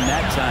 hesitation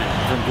that time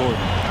from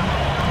Gordon.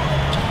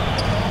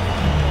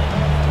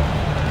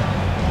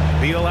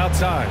 Beal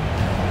outside.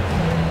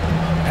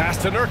 Pass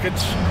to Nurkic.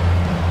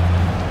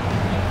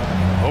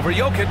 Over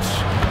Jokic.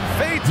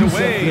 Fades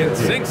away and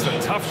sinks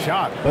a tough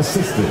shot.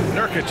 Assisted.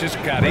 Nurkic has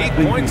got 8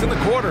 points in the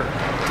quarter.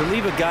 To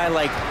leave a guy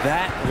like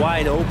that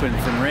wide open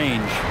from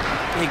range,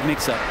 big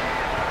mix-up.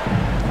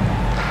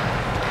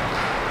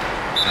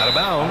 Out of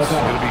bounds.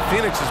 It'll be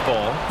Phoenix's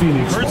ball.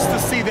 Hurts to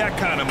see that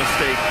kind of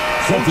mistake.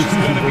 Coach is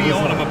going to be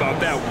on him about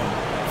that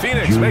one.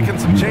 Phoenix making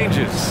some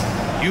changes.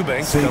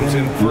 Eubanks comes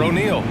in for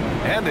O'Neal.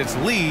 And it's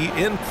Lee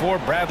in for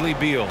Bradley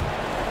Beal.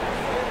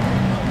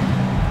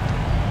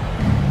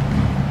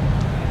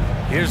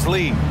 Here's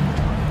Lee.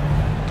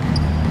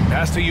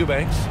 Pass to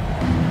Eubanks.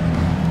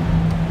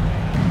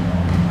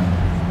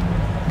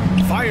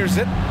 Fires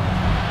it.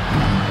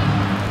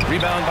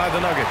 Rebound by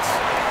the Nuggets.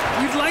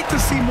 We'd like to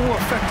see more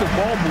effective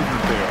ball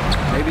movement there.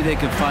 Maybe they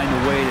can find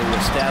a way to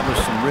establish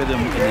some rhythm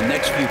in the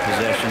next few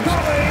possessions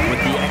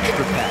with the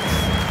extra pass.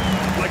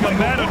 Like a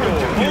matador.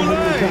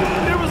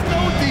 There was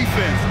no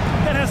defense.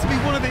 That has to be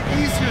one of the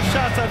easier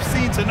shots I've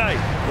seen tonight.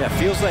 Yeah,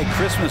 feels like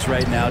Christmas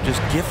right now, just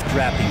gift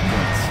wrapping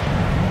points.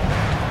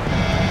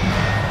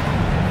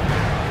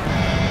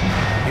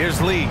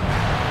 Here's Lee.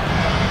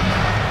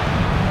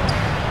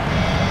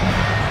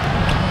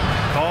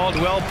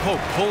 Caldwell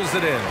Pope pulls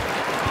it in.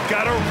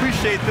 Got to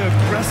appreciate the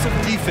aggressive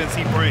defense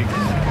he brings.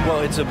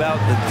 Well, it's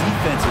about the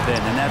defensive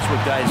end, and that's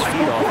what guys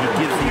feed off. He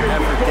gives the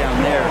effort down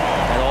there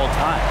at all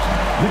times.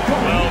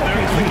 Well,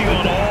 they're clicking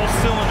on all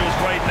cylinders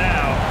right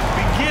now,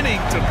 beginning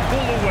to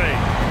pull away.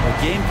 The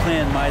game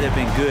plan might have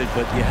been good,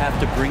 but you have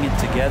to bring it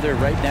together.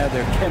 Right now,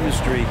 their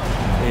chemistry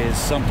is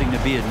something to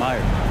be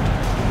admired.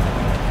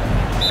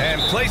 And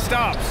play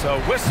stops.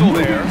 A whistle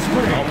there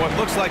on what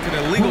looks like an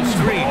illegal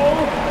screen.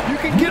 You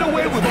can get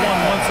away with one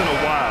once in a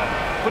while,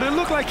 but it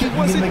looked like he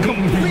wasn't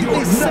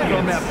completely set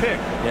on that pick.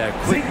 Yeah,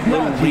 a quick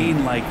little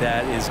lean like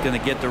that is going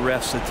to get the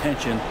ref's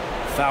attention.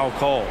 Foul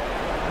call.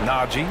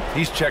 Najee,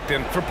 he's checked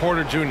in for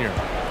Porter Jr.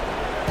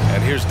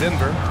 And here's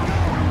Denver.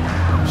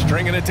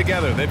 Stringing it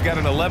together. They've got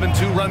an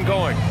 11-2 run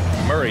going.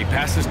 Murray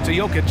passes to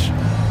Jokic.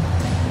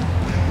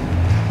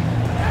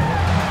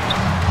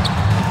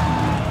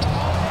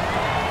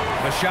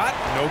 The shot,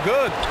 no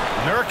good.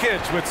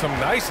 Nurkic with some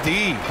nice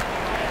D.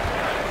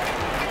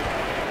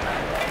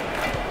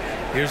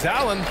 Here's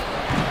Allen.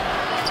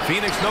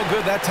 Phoenix no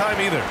good that time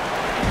either.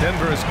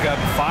 Denver has got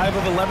 5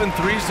 of 11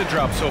 threes to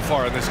drop so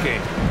far in this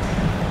game.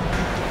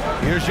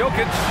 Here's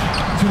Jokic.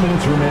 2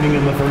 minutes remaining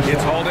in the first.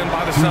 It's hauled in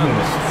by the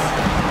Suns.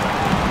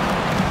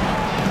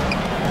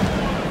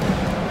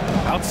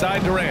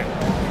 Outside Durant.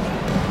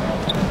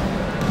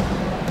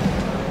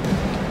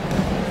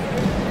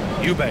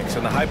 Eubanks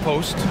in the high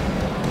post.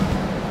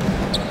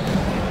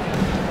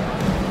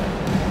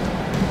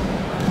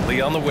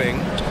 Lee on the wing.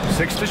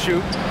 6 to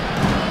shoot.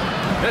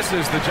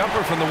 Misses the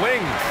jumper from the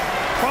wing.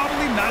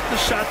 Probably not the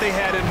shot they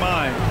had in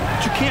mind,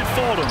 but you can't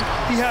fault him.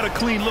 He had a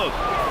clean look.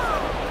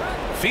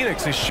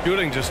 Phoenix is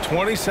shooting just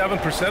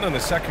 27% in the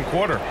second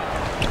quarter.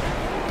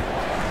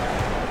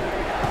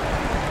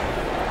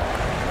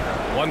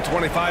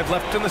 1:25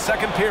 left in the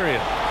second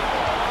period.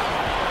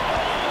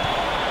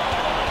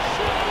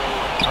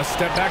 A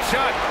step back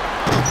shot.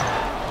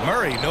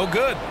 Murray, no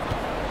good.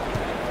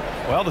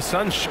 Well, the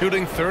Suns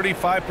shooting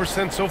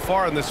 35% so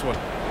far in this one.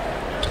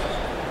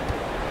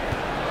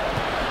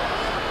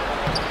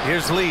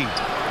 Here's Lee,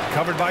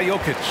 covered by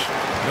Jokic.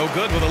 No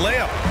good with a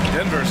layup.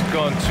 Denver's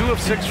gone 2 of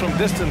 6 from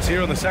distance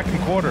here in the second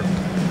quarter.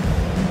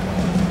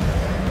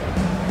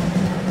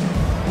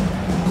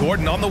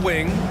 Gordon on the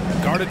wing,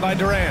 guarded by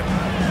Durant.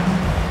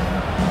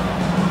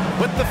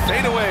 With the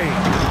fadeaway.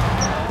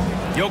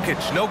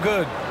 Jokic, no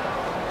good.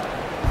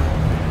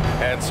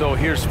 And so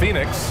here's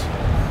Phoenix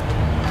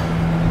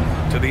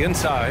to the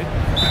inside.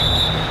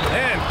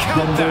 And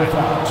count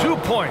that. 2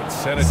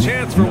 points and a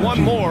chance for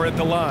one more at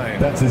the line.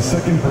 That's his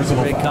second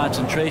personal Great foul.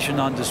 concentration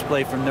on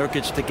display from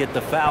Nurkic to get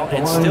the foul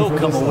and still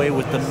come away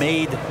with the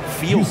made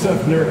field goal.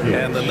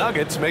 And the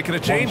Nuggets making a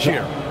change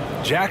here.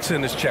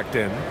 Jackson is checked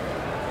in.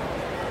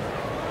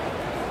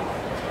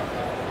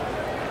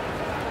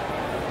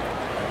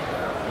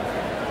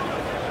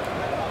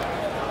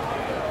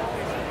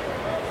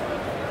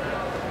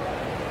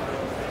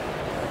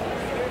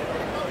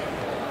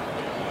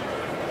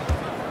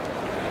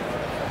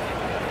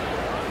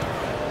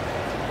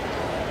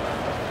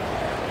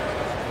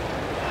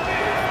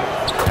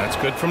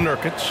 Good from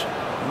Nurkic.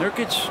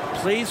 Nurkic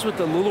plays with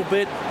a little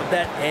bit of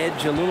that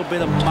edge, a little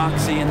bit of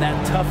moxie, and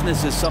that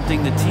toughness is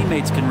something the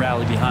teammates can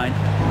rally behind.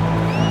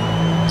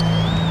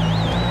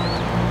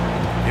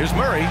 Here's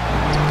Murray.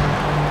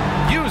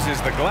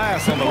 Uses the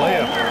glass on the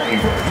layup.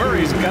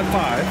 Murray's got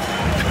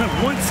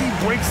 5. Once he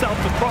breaks out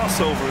the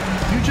crossover,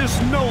 you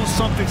just know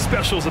something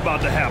special is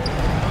about to happen.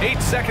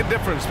 8-second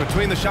difference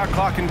between the shot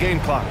clock and game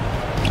clock.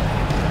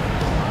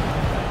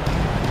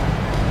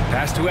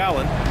 Pass to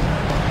Allen.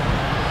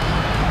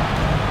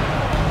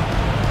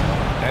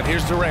 And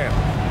here's Durant.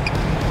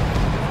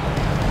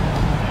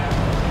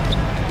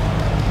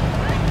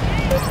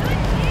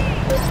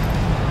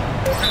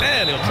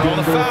 And he'll draw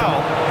the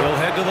foul. He'll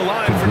head to the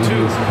line for 2.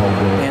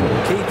 And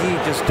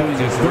KD just doing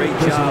a great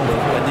job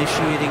of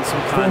initiating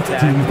some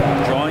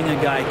contact, drawing a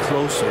guy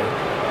closer.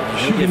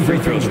 And he'll get free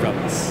throws from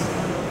us.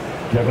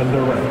 Kevin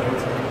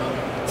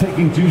Durant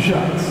taking 2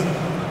 shots.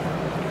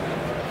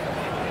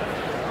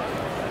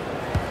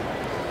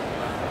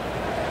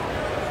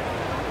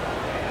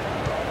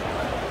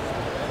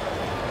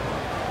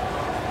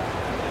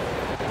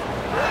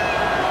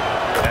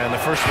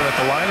 First one at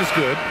the line is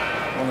good.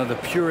 One of the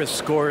purest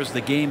scorers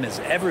the game has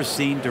ever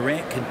seen.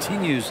 Durant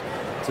continues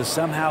to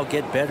somehow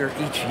get better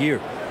each year.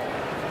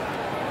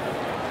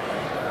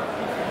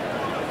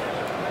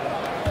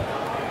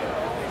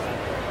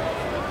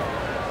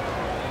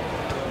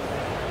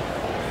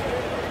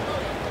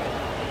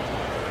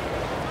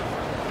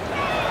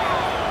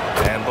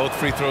 And both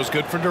free throws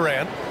good for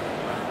Durant.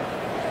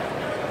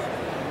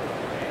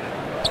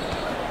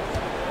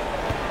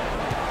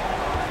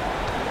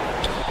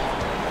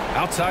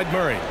 Outside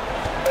Murray.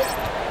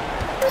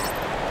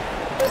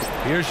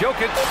 Here's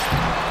Jokic.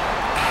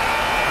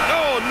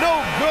 Oh,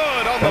 no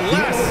good on the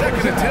last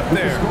second attempt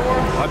there.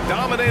 A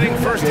dominating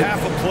first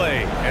half of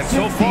play. And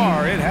so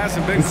far, it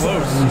hasn't been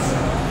close.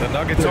 The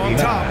Nuggets on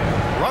top,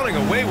 running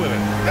away with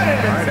it.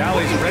 All right,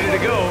 Allie's ready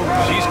to go.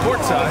 She's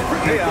courtside.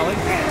 Hey, Allie.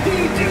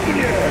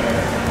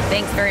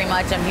 Thanks very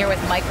much. I'm here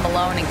with Mike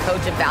Malone, and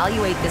Coach,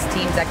 evaluate this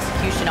team's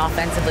execution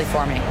offensively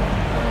for me.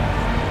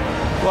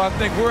 Well, I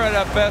think we're at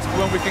our best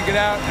when we can get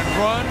out and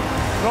run,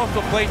 but also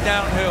play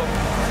downhill.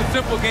 It's a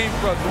simple game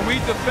for us. When we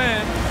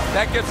defend,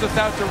 that gets us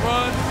out to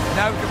run.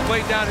 Now we can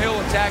play downhill,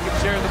 attack, and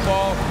share the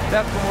ball.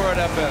 That's when we're at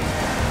our best.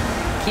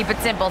 Keep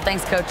it simple.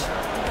 Thanks, Coach.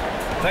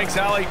 Thanks,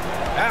 Allie.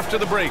 After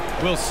the break,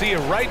 we'll see you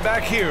right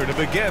back here to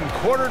begin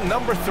quarter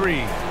number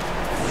 3.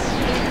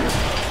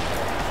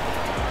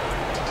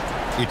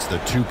 It's the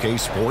 2K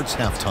Sports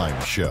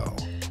Halftime Show.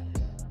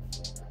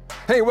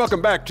 Hey,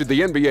 welcome back to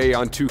the NBA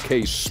on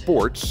 2K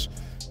Sports.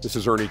 This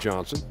is Ernie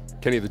Johnson.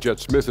 Kenny the Jet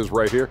Smith is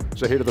right here.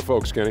 Say hey to the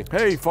folks, Kenny.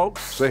 Hey, folks.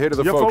 Say hey to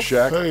the folks,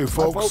 Shaq. Hey,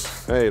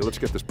 folks. Hey, let's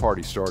get this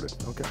party started.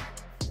 Okay.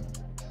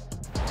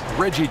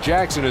 Reggie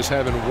Jackson is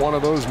having one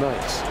of those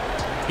nights.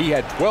 He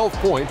had 12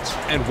 points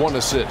and 1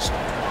 assist.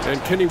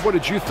 And Kenny, what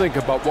did you think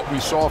about what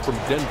we saw from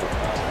Denver?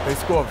 They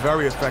scored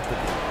very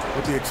effectively.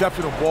 With the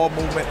exception of ball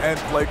movement and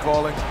play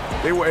calling,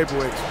 they were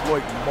able to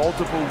exploit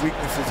multiple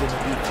weaknesses in the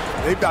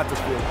defense. They've got to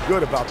feel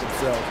good about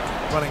themselves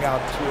running out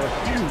to a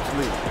huge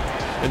lead.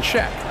 And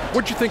Shaq,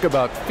 what'd you think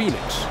about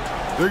Phoenix?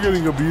 They're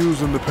getting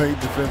abused in the paint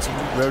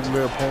defensively, letting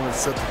their opponents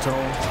set the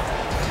tone.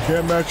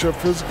 Can't match up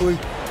physically,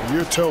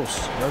 you're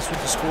toast. That's what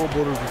the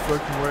scoreboard is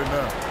reflecting right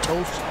now.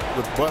 Toast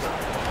with butter.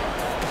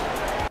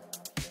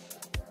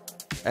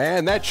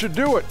 And that should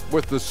do it.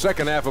 With the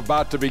second half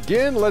about to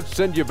begin, let's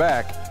send you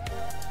back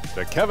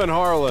to Kevin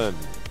Harlan.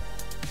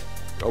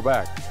 Go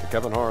back to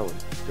Kevin Harlan.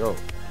 Go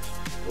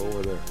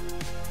over there.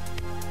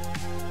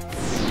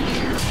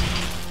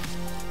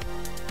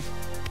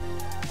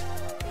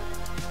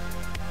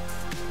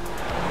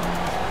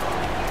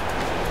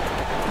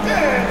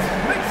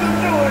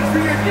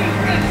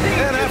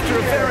 And after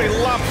a very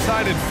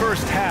lopsided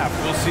first half,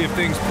 we'll see if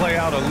things play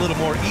out a little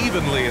more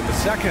evenly in the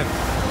second.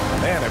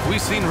 Man, have we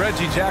seen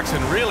Reggie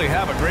Jackson really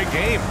have a great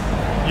game?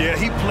 Yeah,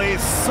 he played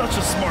such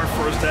a smart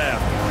first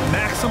half,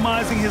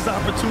 maximizing his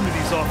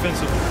opportunities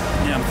offensively.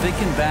 Yeah, I'm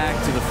thinking back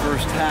to the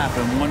first half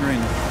and wondering,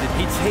 did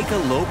he take a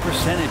low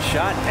percentage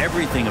shot?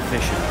 Everything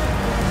efficient.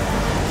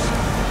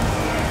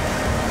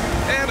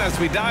 And as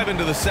we dive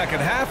into the second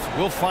half,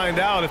 we'll find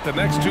out if the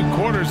next two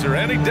quarters are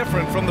any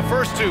different from the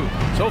first two.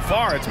 So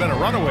far, it's been a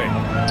runaway.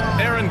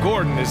 Aaron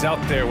Gordon is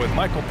out there with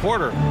Michael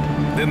Porter.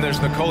 Then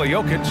there's Nikola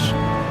Jokic.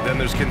 Then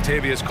there's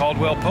Kentavious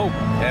Caldwell-Pope.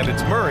 And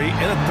it's Murray in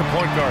at the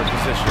point guard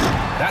position.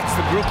 That's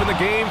the group in the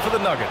game for the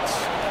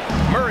Nuggets.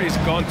 Murray's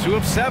gone 2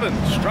 of 7,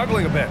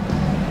 struggling a bit.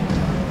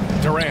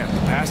 Durant,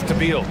 pass to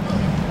Beal.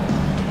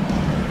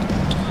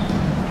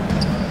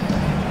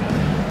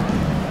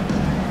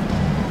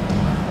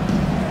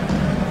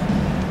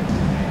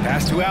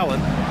 Pass to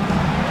Allen.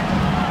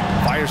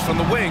 Fires from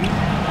the wing.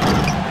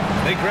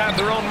 They grab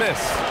their own miss.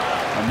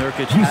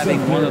 Nurkic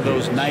having one of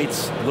those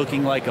nights,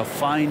 looking like a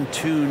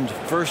fine-tuned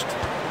first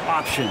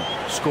option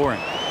scoring.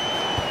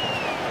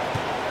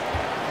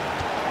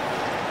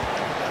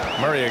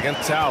 Murray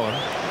against Allen.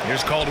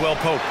 Here's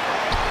Caldwell-Pope.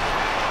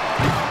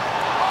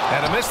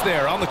 And a miss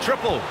there on the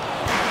triple.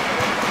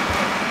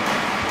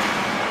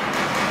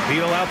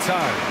 Beal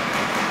outside.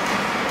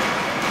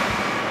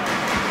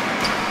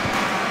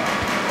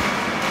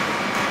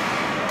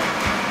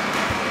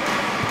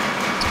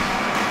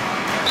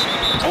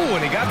 Oh,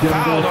 and he got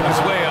fouled on his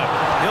way up.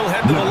 He'll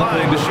head to the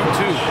line to shoot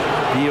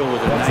 2. Beal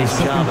with a nice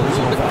job, a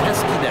little bit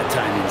pesky that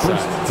time inside.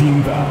 First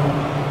team foul.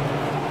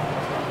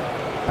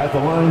 At the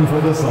line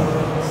for the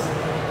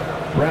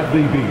Suns,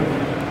 Bradley Beal.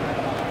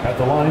 At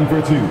the line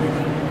for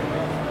 2.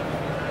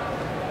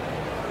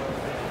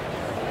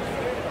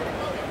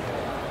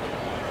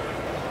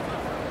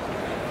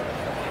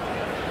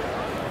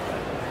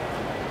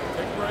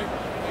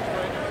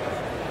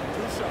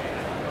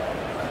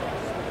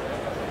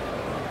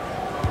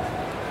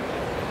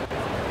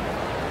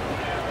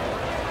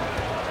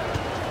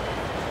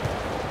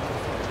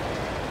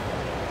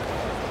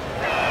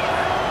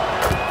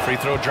 Free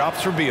throw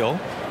drops for Beal.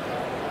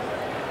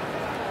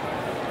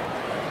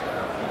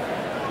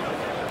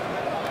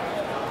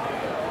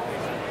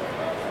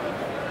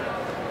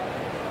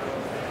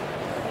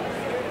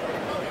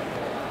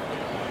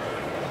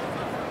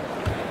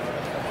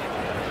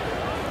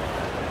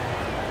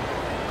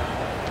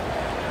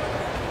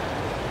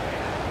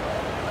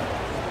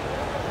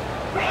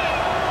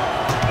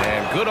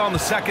 And good on the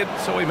second,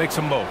 so he makes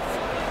them both.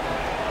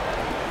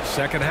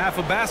 Second half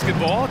of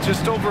basketball,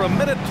 just over a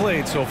minute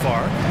played so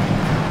far.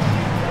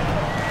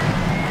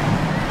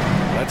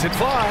 Lets it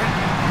fly.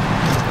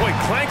 Boy,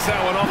 clanks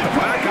that one off the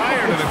back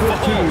iron and it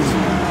falls.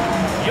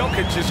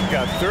 Jokic just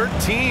got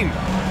 13.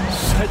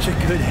 Such a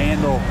good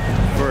handle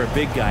for a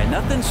big guy.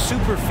 Nothing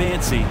super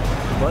fancy,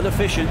 but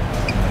efficient.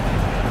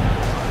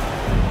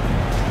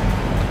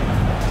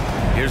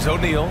 Here's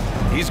O'Neal.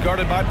 He's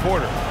guarded by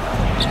Porter.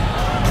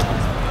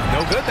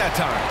 No good that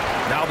time.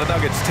 Now the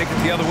Nuggets take it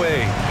the other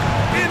way.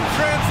 In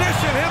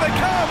transition, here they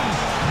come.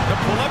 The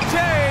pull-up J.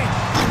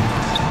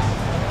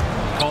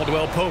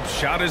 Caldwell-Pope's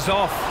shot is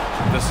off.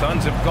 The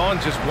Suns have gone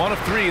just 1 of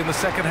 3 in the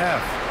second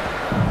half.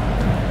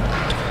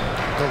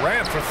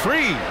 Durant for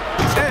 3.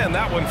 And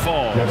that one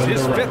falls.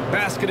 His 5th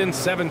basket in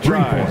 7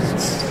 tries.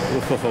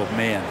 Oh,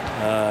 man.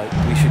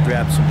 We should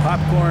grab some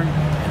popcorn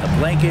and a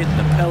blanket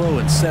and a pillow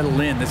and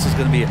settle in. This is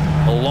going to be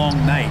a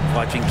long night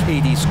watching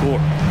KD score.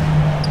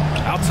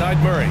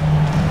 Outside Murray.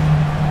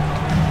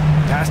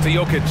 Pass to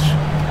Jokic.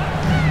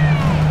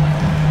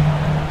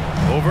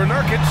 Over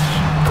Nurkic.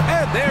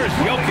 And there's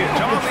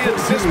Jokic on the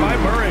assist by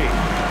Murray.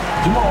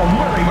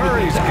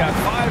 Murray's got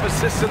 5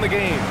 assists in the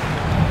game.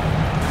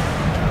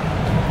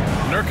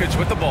 Nurkic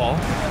with the ball.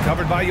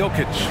 Covered by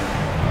Jokic.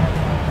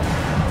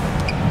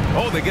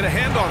 Oh, they get a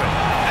hand on it.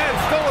 And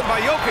stolen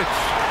by Jokic.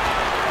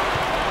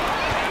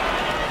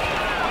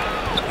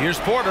 Here's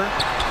Porter.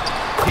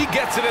 He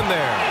gets it in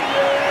there.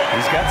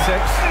 He's got 6.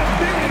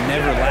 And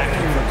never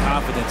lacking for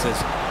confidence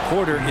as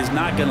Porter is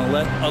not going to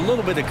let a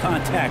little bit of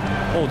contact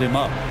hold him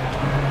up.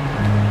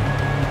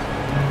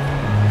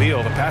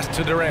 Beal, the pass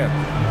to Durant.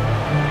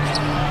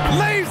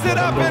 Lays it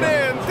up and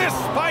in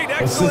despite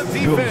excellent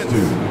defense.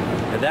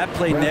 And that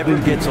play never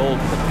gets old.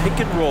 The pick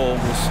and roll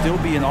will still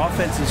be an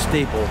offensive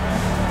staple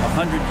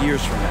 100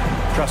 years from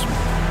now. Trust me.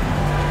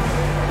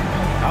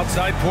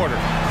 Outside Porter.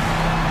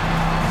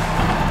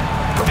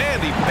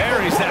 And he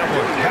buries that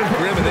one. Half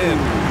rim and in.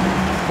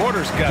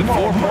 Porter's got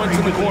 4 points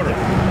in the quarter.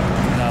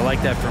 And I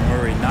like that from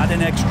Murray. Not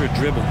an extra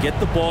dribble. Get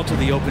the ball to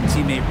the open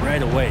teammate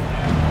right away.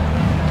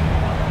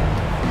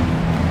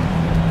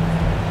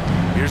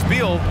 Here's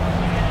Beal.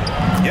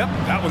 Yep,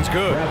 that one's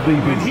good.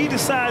 When he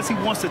decides he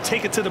wants to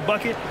take it to the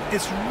bucket,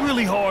 it's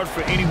really hard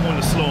for anyone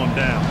to slow him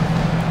down.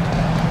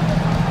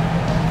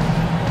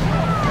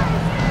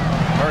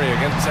 Murray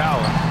against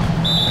Allen.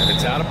 And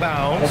it's out of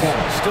bounds.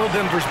 Still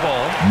Denver's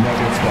ball.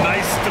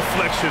 Nice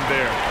deflection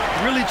there.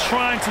 Really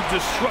trying to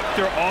disrupt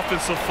their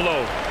offensive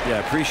flow. Yeah,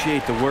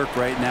 appreciate the work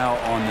right now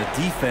on the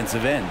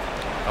defensive end.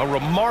 A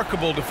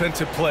remarkable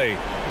defensive play.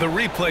 The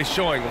replay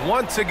showing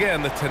once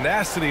again the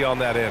tenacity on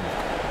that end.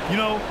 You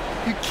know,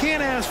 you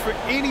can't ask for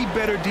any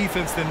better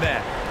defense than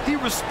that. He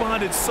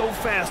responded so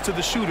fast to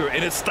the shooter,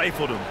 and it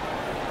stifled him.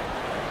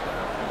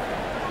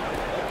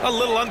 A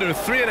little under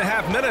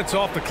 3.5 minutes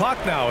off the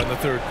clock now in the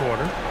third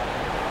quarter.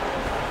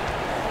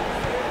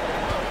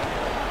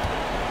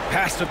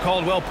 Pass to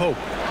Caldwell Pope.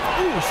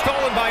 Ooh,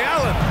 stolen by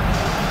Allen.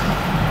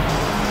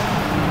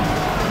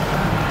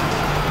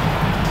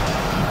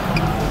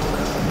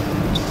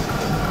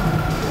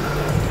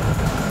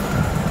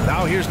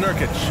 Now here's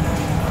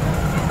Nurkic.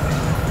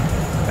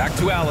 Back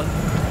to Allen.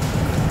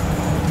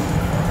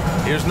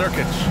 Here's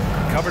Nurkic.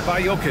 Covered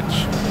by Jokic.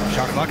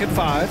 Shot clock at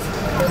 5.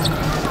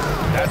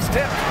 That's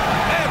tipped.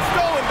 And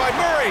stolen by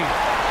Murray.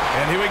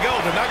 And here we go.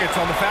 The Nuggets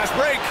on the fast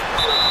break.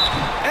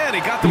 And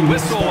he got the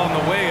whistle on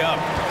the way up.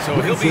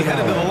 So he'll be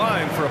headed to the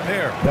line for a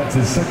pair. That's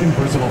his second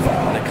personal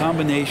foul. The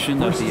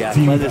combination of the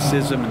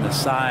athleticism and the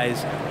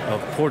size of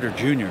Porter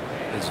Jr.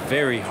 is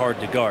very hard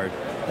to guard.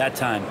 That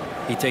time,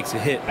 he takes a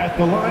hit. At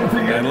the line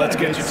for your And let's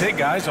get your take,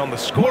 guys, on the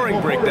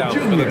scoring breakdown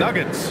for the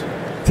Nuggets.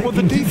 Well,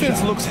 the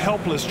defense looks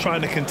helpless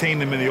trying to contain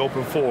them in the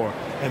open floor,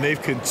 and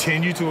they've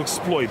continued to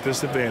exploit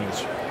this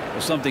advantage.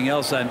 Well, something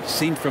else I've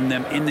seen from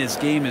them in this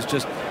game is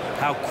just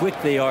how quick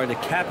they are to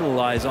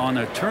capitalize on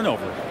a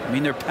turnover. I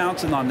mean, they're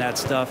pouncing on that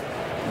stuff,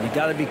 and you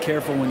got to be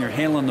careful when you're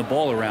handling the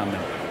ball around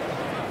them.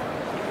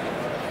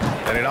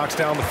 And he knocks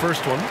down the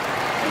first one.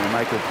 And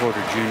Michael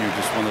Porter Jr.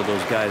 just one of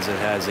those guys that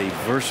has a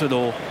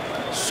versatile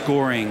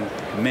scoring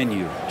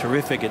menu.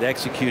 Terrific at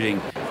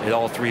executing at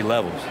all 3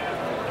 levels.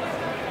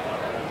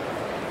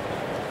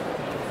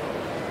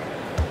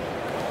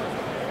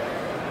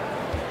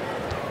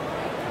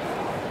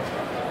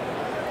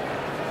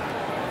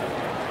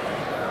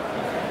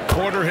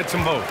 Porter hits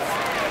them both.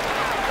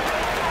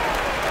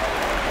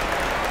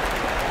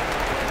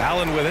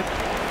 Allen with it.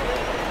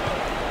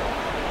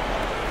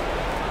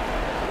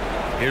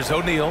 Here's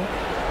O'Neal.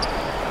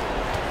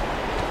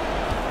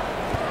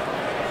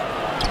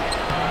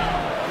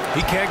 He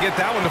can't get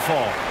that one to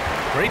fall.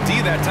 Great D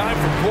that time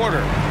for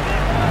Porter.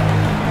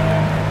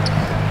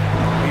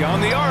 Beyond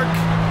the arc.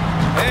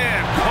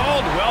 And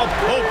Caldwell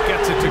Pope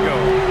gets it to go.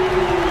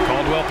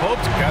 Caldwell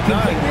Pope's got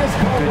 9.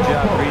 Good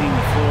job reading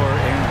the floor.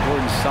 Aaron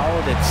Gordon's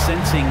solid at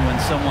sensing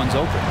when someone's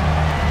open.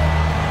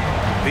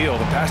 Beal,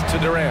 the pass to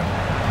Durant.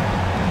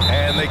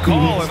 And they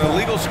call an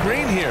illegal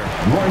screen here.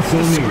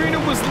 The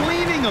screener was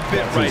leaning a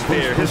bit right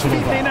there. His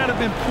feet may not have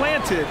been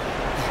planted.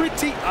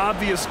 Pretty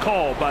obvious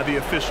call by the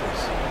officials.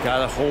 Got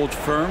to hold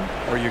firm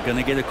or you're going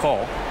to get a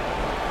call.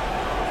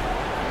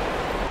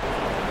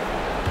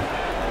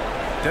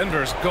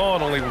 Denver's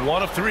gone only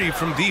 1 of 3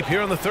 from deep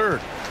here in the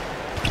third.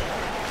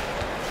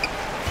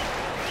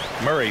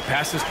 Murray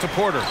passes to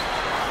Porter.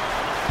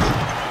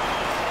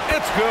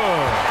 It's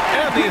good.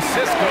 And the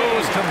assist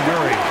goes to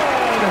Murray.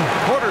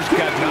 Porter's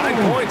got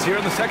 9 points here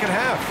in the second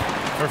half.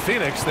 For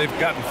Phoenix, they've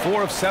gotten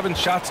 4 of 7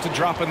 shots to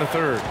drop in the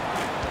third.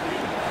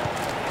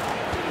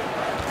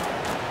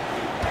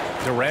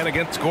 Durant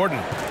against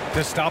Gordon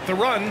to stop the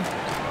run.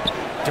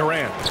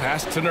 Durant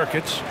pass to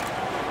Nurkic.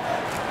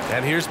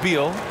 And here's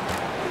Beal.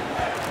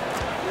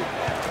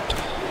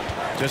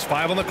 Just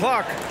 5 on the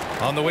clock.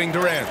 On the wing,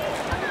 Durant.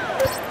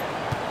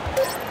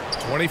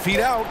 20 feet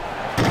out.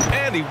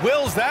 And he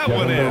wills that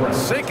one in.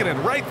 Sinking it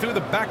right through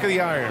the back of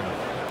the iron.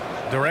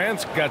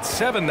 Durant's got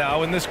 7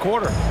 now in this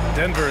quarter.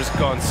 Denver has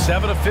gone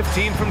 7 of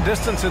 15 from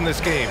distance in this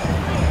game.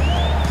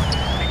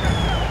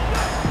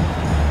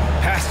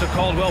 Pass to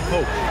Caldwell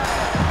Pope.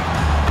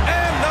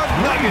 And the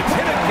Nuggets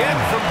hit again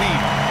from deep.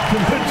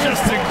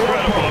 Just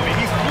incredible. I mean,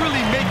 he's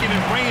really making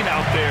it rain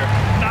out there,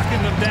 knocking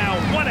them down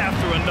one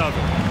after another.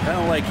 Kind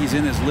of like he's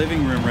in his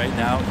living room right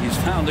now. He's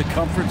found a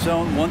comfort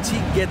zone. Once he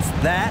gets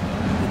that,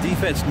 the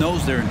defense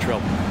knows they're in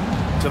trouble.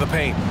 To the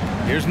paint.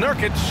 Here's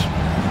Nurkic.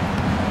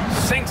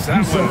 Sinks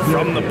that one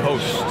from the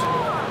post.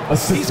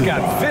 He's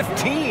got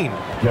 15.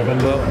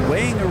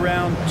 Weighing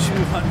around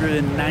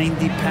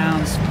 290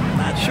 pounds.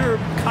 Not sure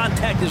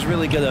contact is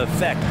really going to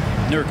affect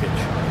Nurkic.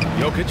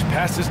 Jokic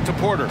passes to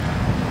Porter.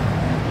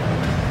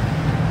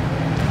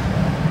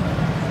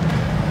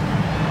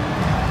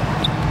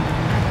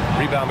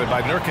 Rebounded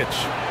by Nurkic.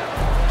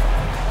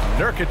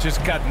 Nurkic has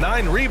got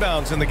 9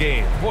 rebounds in the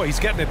game. Boy, he's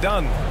getting it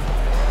done.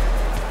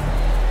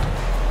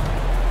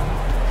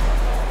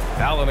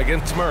 Allen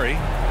against Murray.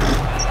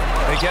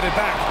 They get it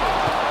back.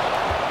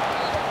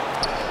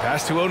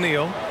 Pass to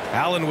O'Neal.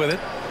 Allen with it.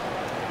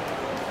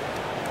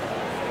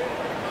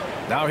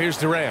 Now here's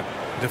Durant.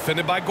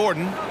 Defended by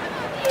Gordon.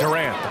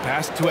 Durant, the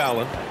pass to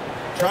Allen.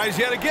 Tries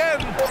yet again.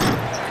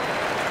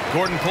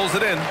 Gordon pulls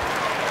it in.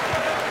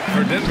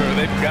 For Denver,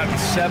 they've gotten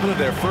 7 of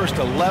their first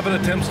 11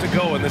 attempts to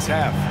go in this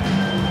half.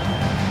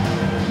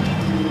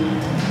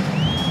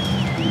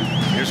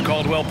 Here's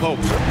Caldwell Pope,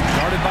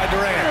 guarded by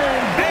Durant.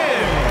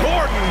 And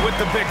Gordon with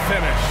the big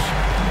finish.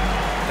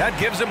 That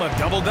gives him a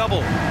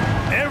double-double.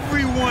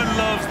 Everyone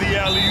loves the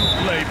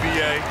alley-oop play,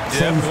 B.A.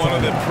 Yep, one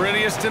of the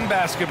prettiest in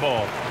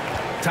basketball.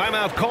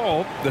 Timeout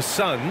called, the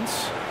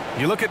Suns.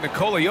 You look at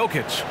Nikola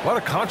Jokic, what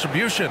a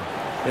contribution.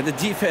 And the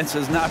defense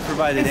has not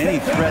provided any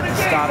threat to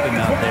stop him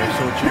out there,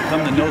 so it should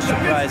come to no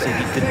surprise that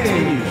he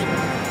continues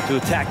to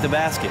attack the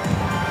basket.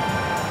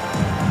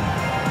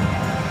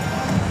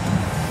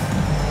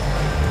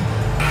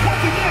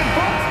 Once again,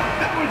 folks,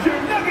 that was your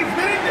Nuggets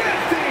Mini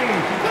Dance Team.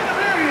 Let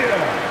them hear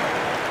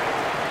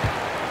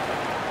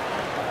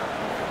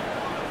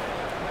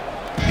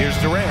you. Here's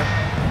Durant.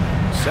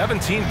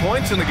 17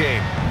 points in the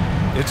game.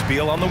 It's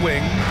Beal on the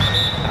wing.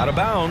 Out of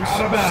bounds.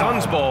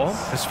 Suns ball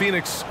as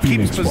Phoenix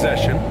keeps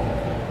possession.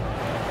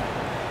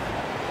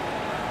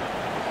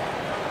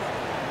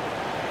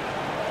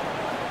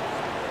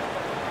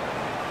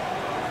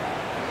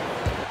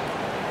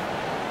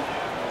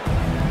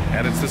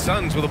 And it's the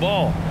Suns with the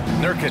ball.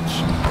 Nurkic.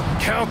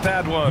 Count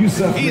that one.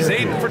 He's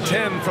 8 for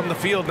 10 from the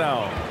field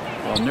now.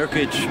 Well,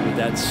 Nurkic, with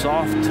that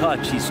soft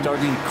touch, he's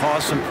starting to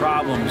cause some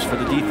problems for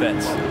the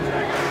defense.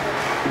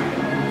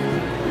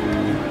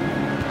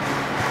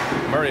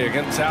 Murray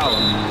against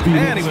Allen.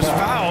 And he was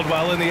fouled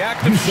while in the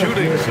act of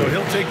shooting, so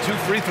he'll take 2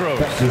 free throws.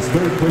 That's his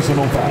 3rd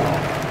personal foul.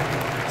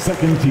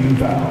 2nd team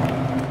foul.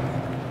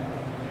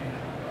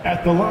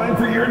 At the line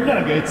for your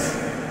Nuggets,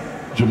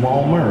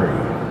 Jamal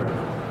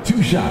Murray.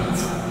 2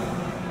 shots.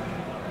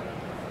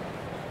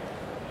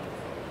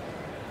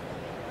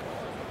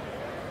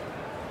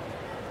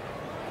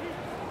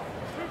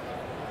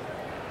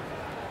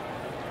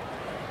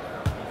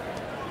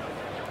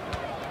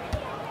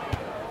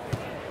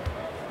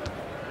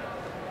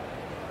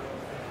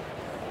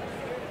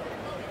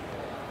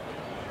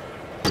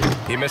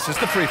 He misses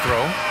the free throw.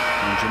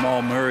 And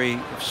Jamal Murray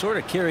sort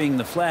of carrying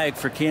the flag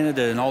for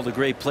Canada and all the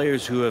great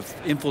players who have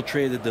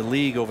infiltrated the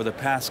league over the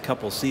past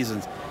couple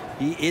seasons.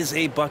 He is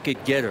a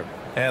bucket getter.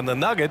 And the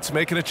Nuggets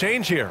making a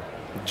change here.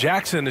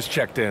 Jackson is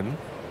checked in.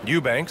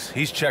 Eubanks,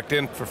 he's checked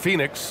in for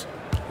Phoenix.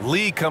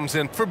 Lee comes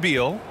in for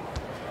Beal.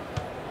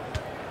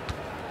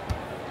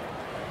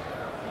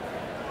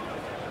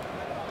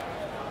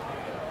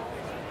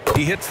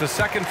 He hits the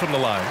second from the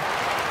line.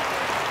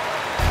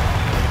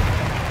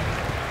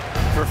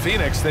 For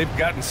Phoenix, they've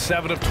gotten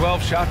 7 of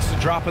 12 shots to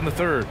drop in the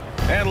third.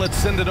 And let's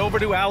send it over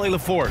to Allie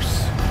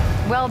LaForce.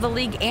 Well, the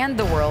league and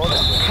the world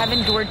have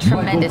endured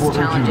tremendous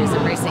challenges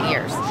in recent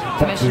years.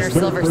 Commissioner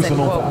Silver said,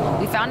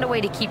 quote, "We found a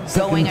way to keep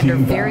going under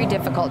very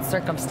difficult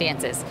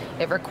circumstances.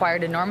 It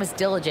required enormous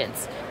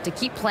diligence. To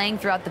keep playing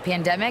throughout the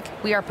pandemic,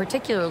 we are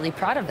particularly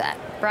proud of that."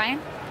 Brian?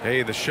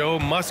 Hey, the show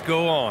must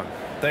go on.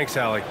 Thanks,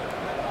 Allie.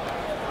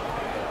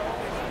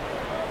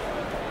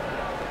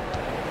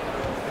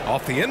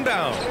 Off the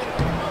inbound.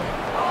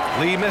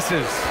 Lee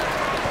misses.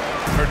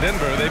 For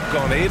Denver, they've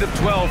gone 8 of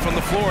 12 from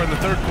the floor in the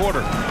third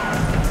quarter.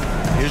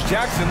 Here's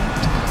Jackson.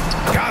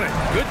 Got it.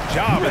 Good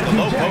job at the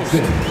low post.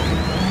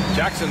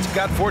 Jackson's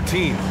got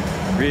 14.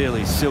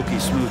 Really silky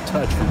smooth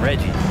touch from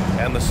Reggie.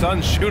 And the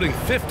Suns shooting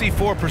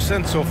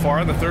 54% so far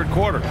in the third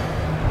quarter.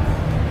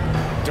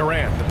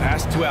 Durant, the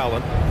pass to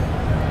Allen.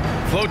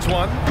 Floats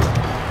one.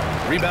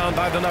 Rebound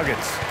by the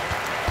Nuggets.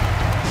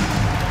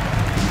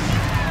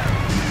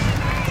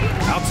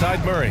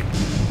 Outside Murray.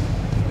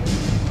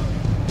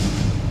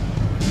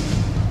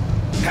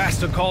 Pass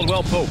to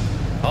Caldwell Pope.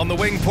 On the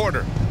wing,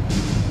 Porter.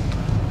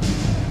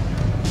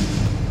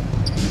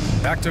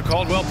 Back to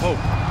Caldwell Pope.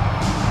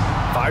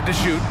 5 to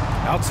shoot.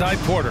 Outside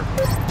Porter.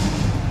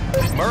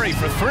 Murray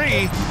for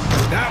 3.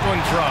 That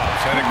one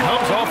drops, and it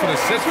comes off an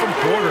assist from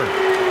Porter.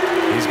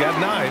 He's got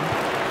 9.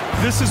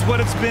 This is what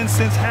it's been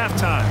since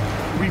halftime.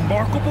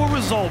 Remarkable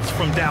results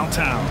from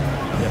downtown.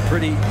 Yeah,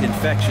 pretty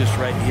infectious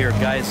right here,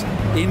 guys.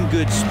 In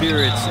good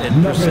spirits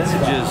and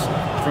percentages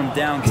from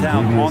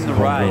downtown on the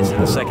rise in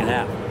the second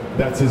half.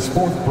 That's his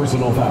 4th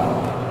personal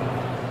foul.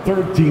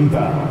 3rd team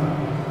foul.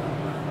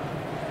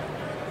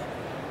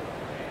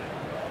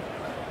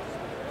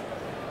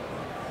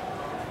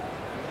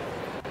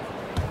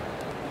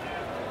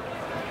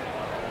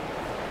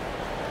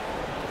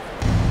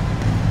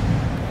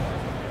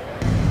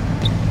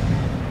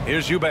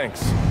 Here's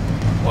Eubanks.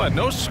 Well,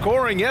 no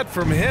scoring yet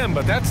from him,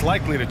 but that's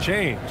likely to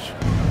change.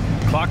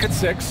 Clock at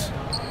 6.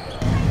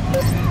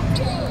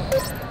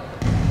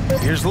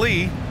 Here's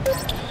Lee.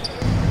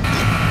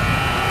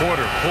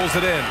 Porter pulls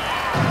it in.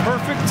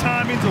 Perfect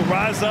timing to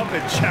rise up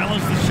and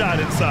challenge the shot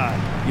inside.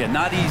 Yeah,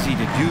 not easy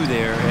to do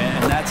there,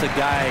 and that's a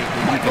guy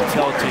that you can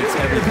tell takes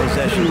every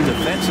possession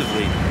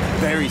defensively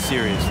very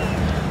seriously.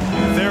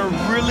 They're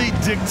really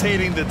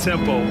dictating the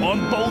tempo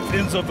on both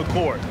ends of the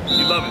court.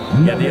 You love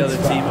it. Yeah, the other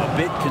team a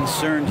bit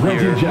concerned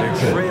here.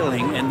 They're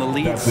trailing, and the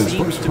lead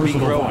seems to be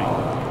growing.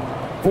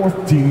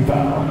 4th team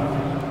foul.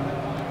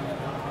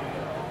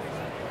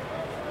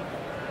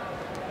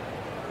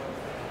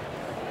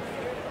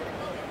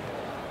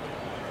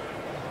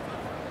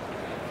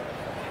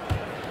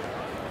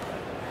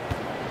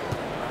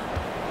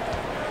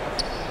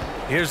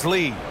 Here's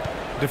Lee,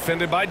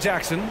 defended by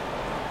Jackson.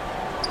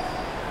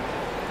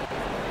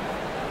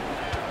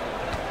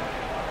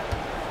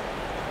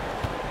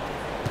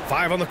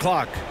 Five on the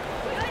clock.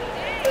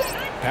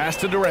 Pass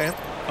to Durant.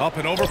 Up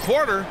and over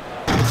quarter.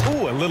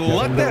 Ooh, a little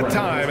luck that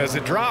time as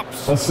it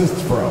drops.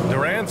 Assists from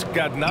Durant's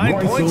got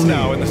 9 points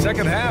now in the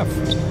second half.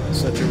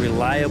 Such a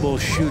reliable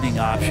shooting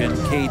option.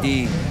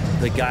 KD,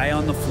 the guy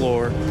on the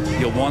floor,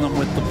 you'll want him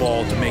with the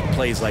ball to make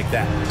plays like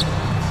that.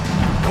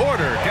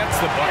 Porter gets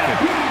the bucket.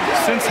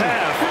 Since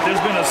half, there's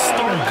been a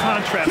stark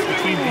contrast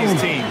between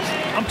these teams.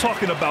 I'm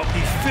talking about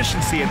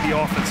efficiency at the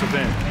offensive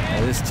end.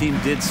 Well, this team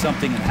did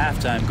something at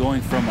halftime,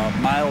 going from a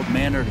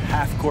mild-mannered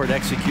half-court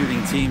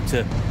executing team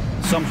to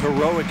some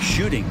heroic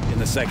shooting in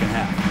the second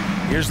half.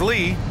 Here's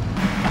Lee.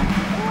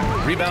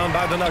 Rebound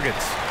by the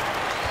Nuggets.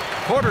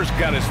 Porter's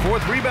got his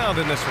 4th rebound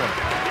in this one.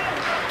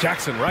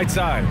 Jackson right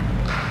side.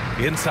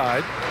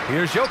 Inside.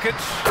 Here's Jokic.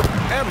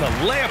 And the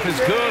layup is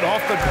good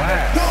off the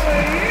glass.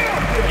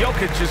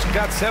 Jokic just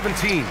got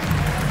 17.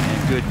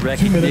 And good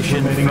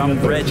recognition from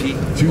Reggie,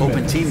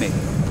 open teammate.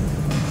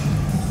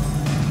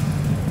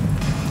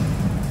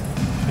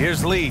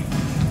 Here's Lee.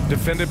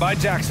 Defended by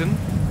Jackson.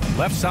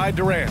 Left side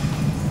Durant.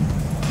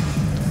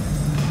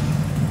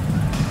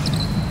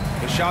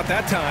 The shot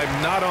that time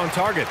not on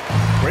target.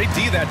 Great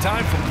D that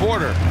time from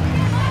Porter.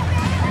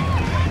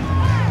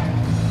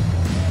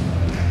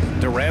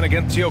 Durant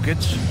against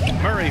Jokic.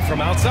 Murray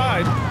from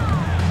outside.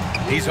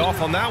 He's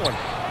off on that one.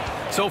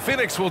 So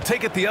Phoenix will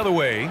take it the other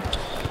way.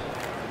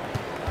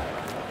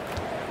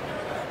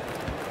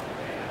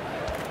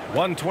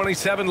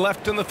 1:27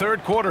 left in the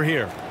third quarter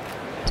here.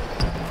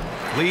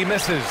 Lee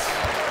misses.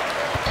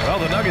 Well,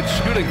 the Nuggets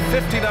shooting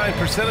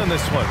 59% in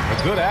this one.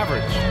 A good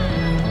average.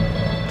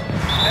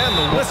 And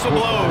the whistle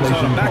blows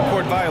on a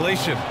backcourt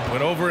violation.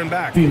 Went over and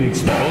back.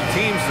 Phoenix. Both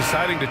teams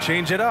deciding to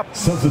change it up.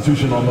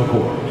 Substitution on the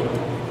court.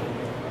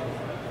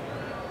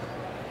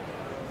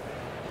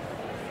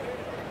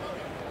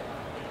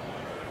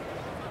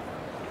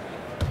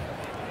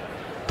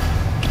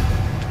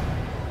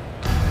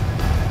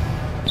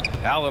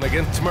 Allen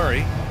against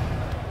Murray.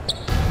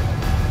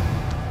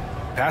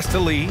 Pass to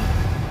Lee.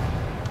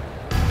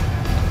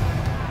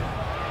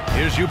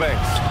 Here's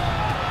Eubanks.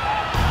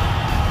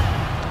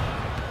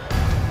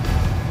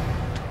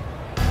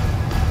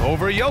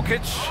 Over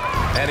Jokic.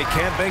 And he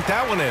can't bank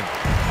that one in.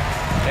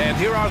 And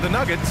here are the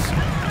Nuggets.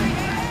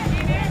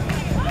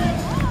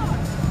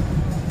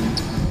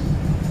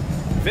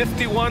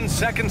 51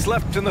 seconds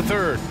left in the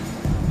third.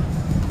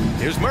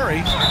 Here's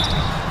Murray.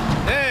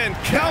 And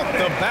count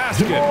the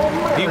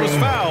basket. He was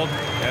fouled,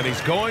 and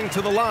he's going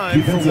to the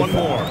line for one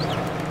more.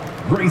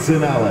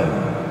 Grayson Allen.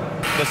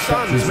 The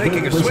Suns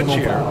making a switch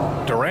here.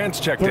 Durant's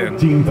checked in.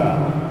 13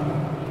 foul.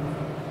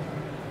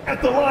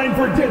 At the line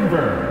for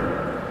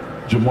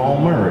Denver, Jamal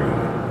Murray.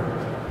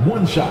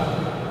 1 shot.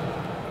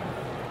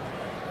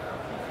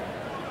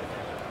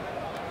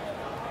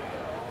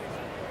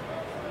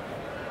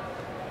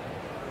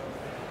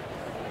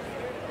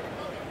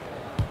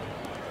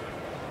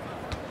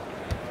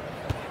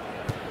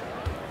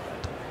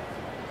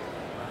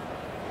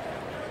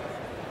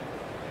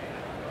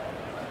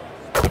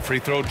 Free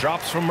throw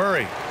drops from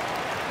Murray.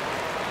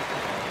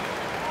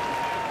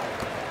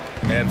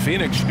 And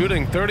Phoenix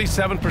shooting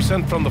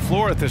 37% from the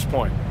floor at this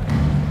point.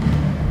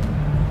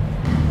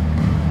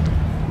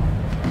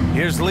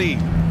 Here's Lee.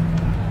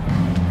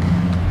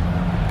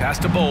 Pass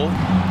to Bull.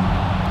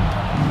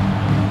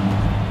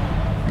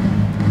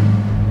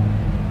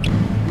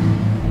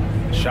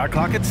 Shot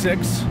clock at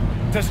 6.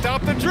 To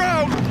stop the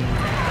drought.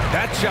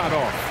 That shot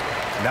off.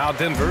 Now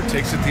Denver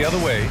takes it the other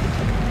way.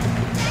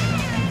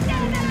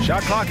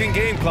 Shot clock and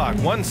game clock,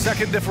 1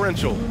 second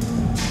differential.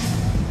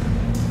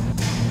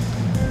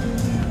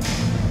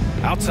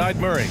 Outside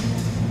Murray.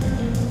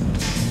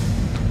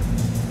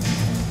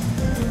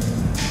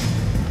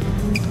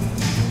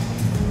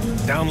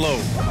 Down low.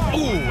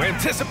 Ooh,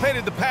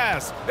 anticipated the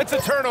pass. It's a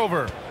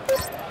turnover.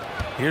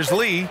 Here's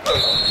Lee.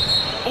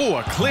 Ooh,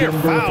 a clear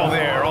foul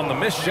there on the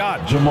missed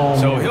shot.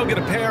 So he'll get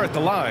a pair at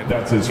the line.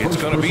 That's his It's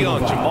going to be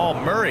on Jamal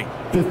Murray.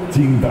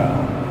 15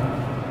 foul.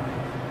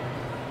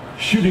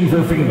 Shooting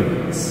for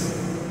Phoenix,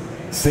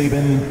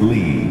 Saban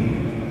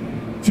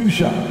Lee. 2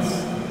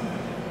 shots.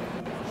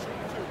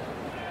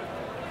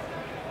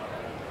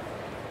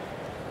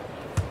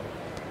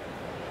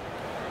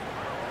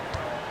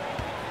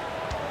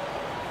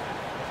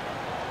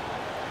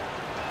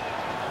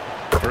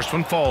 First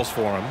one falls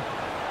for him.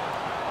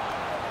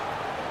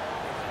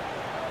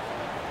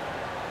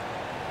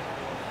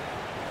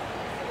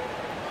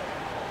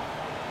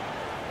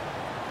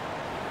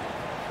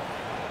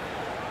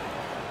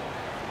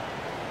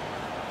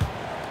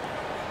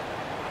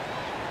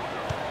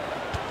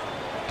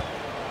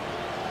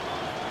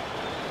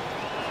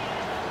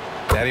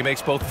 And he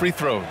makes both free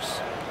throws.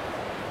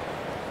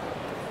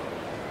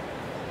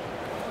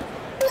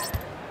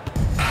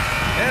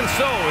 And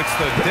so it's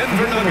the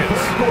Denver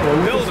Nuggets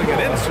building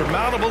an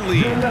insurmountable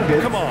lead.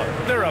 Come on,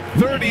 they're up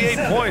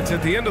 38 points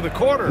at the end of the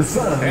quarter,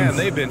 and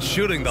they've been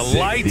shooting the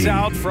lights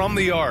out from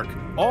the arc.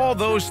 All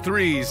those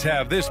threes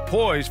have this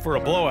poised for a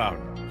blowout.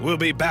 We'll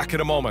be back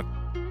in a moment.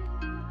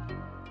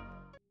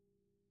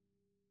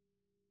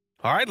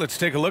 All right, let's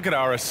take a look at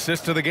our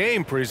assist of the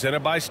game presented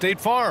by State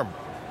Farm.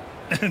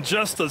 And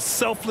just a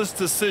selfless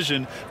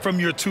decision from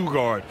your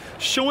two-guard,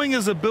 showing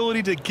his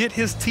ability to get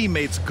his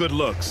teammates good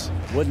looks.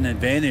 What an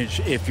advantage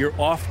if your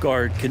off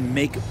guard can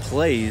make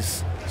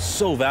plays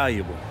so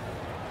valuable.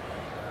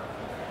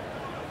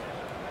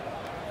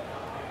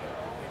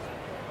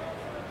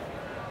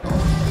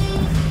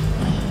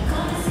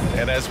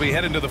 And as we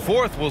head into the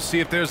fourth, we'll see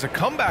if there's a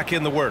comeback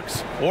in the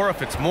works or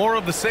if it's more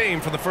of the same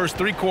for the first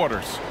three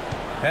quarters.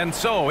 And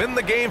so in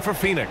the game for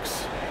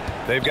Phoenix,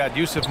 they've got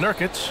Yusuf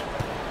Nurkic.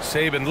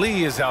 Saban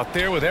Lee is out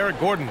there with Eric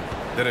Gordon.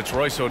 Then it's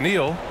Royce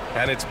O'Neal,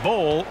 and it's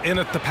Bol in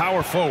at the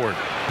power forward.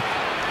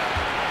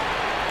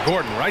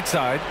 Gordon right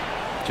side,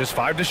 just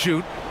 5 to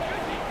shoot.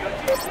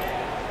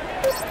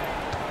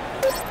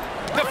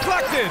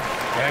 Deflected,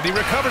 and he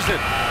recovers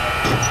it.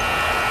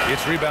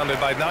 It's rebounded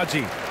by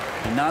Najee.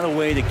 And not a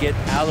way to get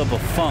out of a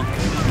funk.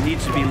 He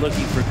needs to be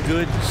looking for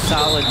good,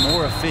 solid,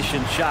 more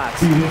efficient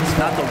shots. It's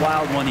not the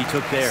wild one he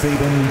took there.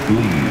 Saban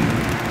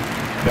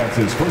Lee. That's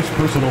his first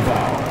personal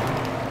foul.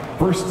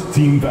 First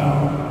team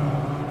foul.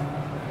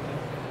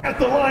 At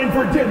the line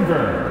for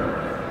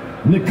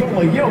Denver,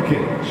 Nikola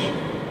Jokic.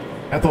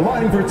 At the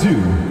line for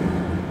 2.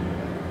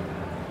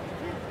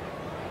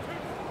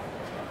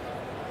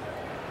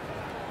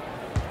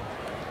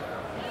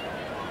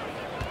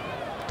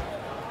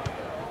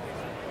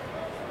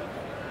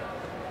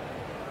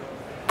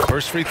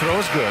 First free throw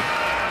is good.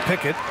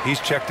 Pickett, he's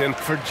checked in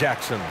for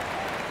Jackson.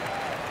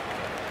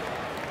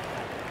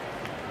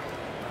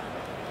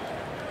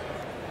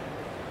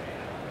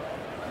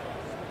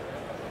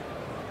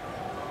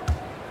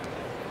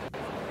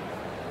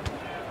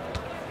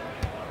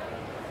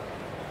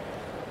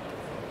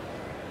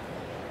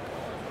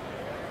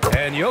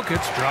 And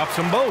Jokic drops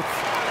them both.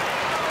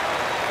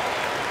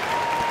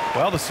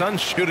 Well, the Suns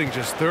shooting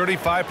just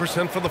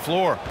 35% from the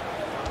floor.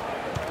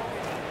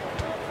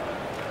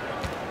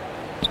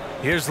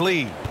 Here's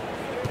Lee.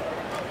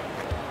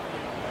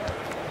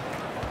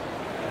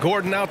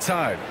 Gordon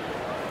outside.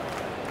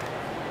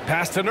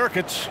 Pass to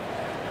Nurkic.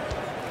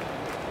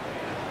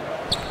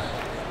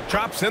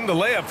 Drops in the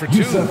layup for 2.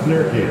 Yusuf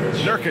Nurkic.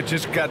 Nurkic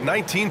just got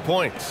 19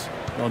 points.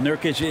 Well,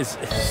 Nurkic is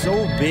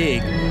so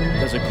big,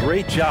 does a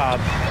great job,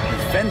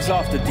 and fends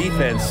off the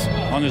defense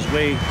on his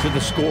way to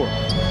the score.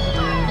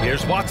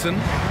 Here's Watson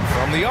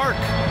from the arc.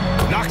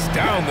 Knocks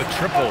down the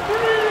triple.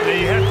 Yeah,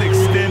 you have to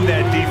extend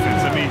that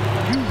defense. I mean,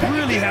 you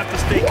really have to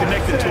stay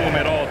connected to him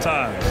at all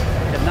times.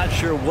 I'm not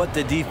sure what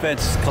the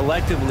defense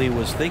collectively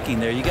was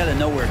thinking there. You got to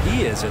know where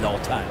he is at all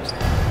times.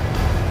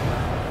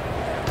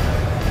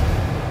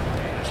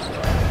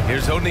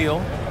 Here's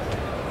O'Neal.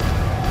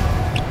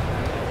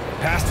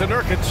 Pass to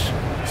Nurkic.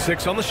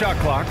 6 on the shot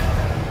clock.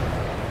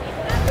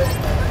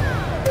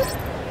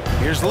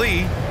 Here's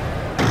Lee.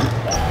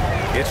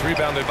 It's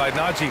rebounded by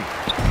Najee.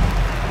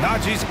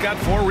 Najee's got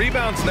 4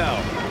 rebounds now.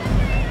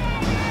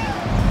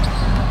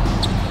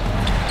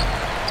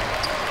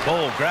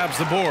 Bol grabs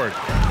the board.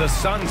 The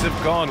Suns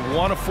have gone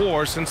 1 of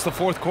 4 since the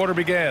fourth quarter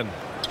began.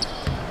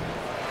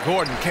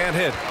 Gordon can't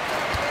hit.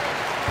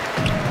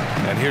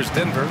 And here's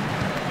Denver.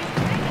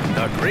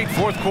 A great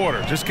fourth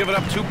quarter, just giving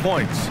up 2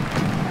 points.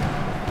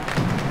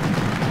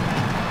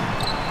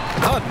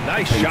 A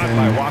nice shot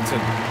by Watson.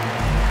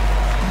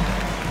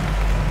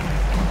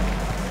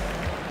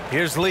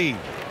 Here's Lee.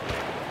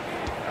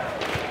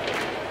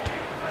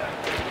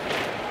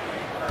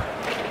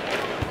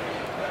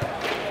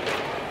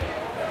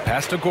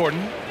 Pass to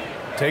Gordon.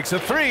 Takes a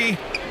 3.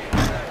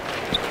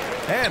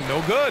 And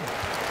no good.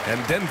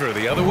 And Denver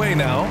the other way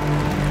now.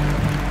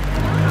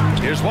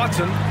 Here's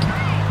Watson.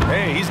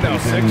 Hey, he's now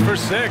 6 for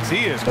 6.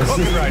 He is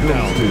cooking right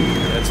now.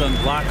 That's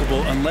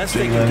unblockable unless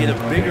they can get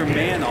a bigger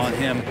man on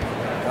him.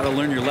 Got to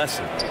learn your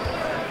lesson.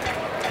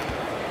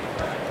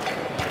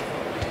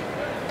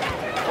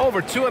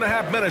 Over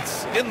 2.5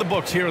 minutes in the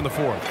books here in the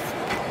fourth.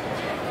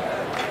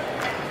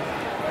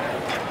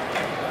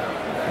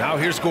 Now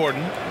here's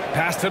Gordon.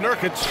 Pass to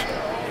Nurkic.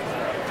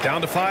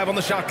 Down to 5 on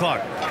the shot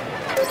clock.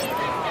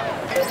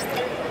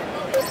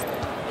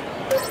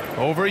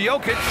 Over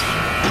Jokic.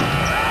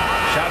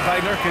 Shot by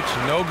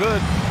Nurkic, no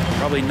good.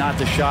 Probably not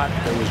the shot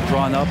that was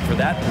drawn up for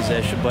that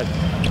possession, but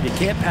you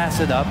can't pass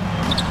it up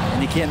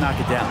and you can't knock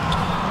it down.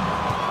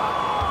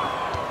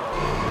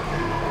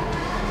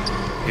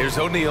 Here's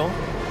O'Neal.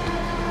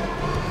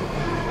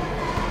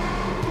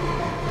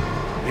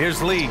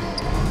 Here's Lee.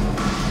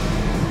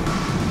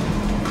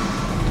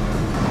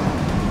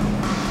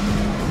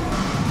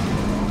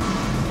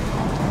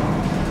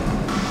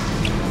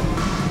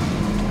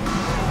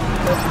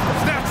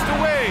 Snatched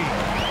away.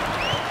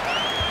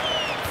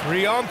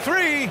 3 on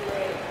 3.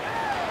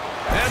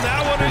 And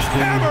that one is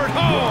hammered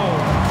home.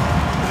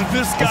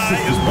 This guy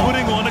is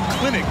putting on a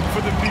clinic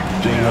for the people.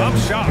 Yeah, I'm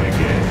shocked.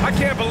 I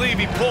can't believe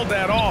he pulled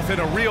that off in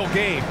a real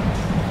game.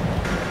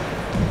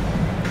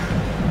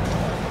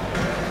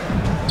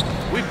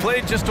 We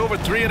played just over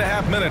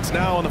 3.5 minutes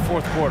now in the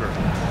fourth quarter.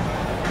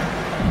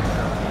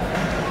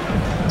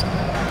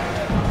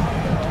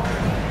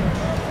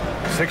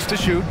 Six to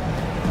shoot.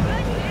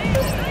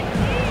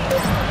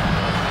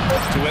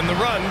 To win the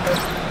run.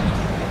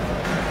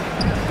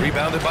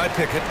 Rebounded by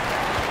Pickett.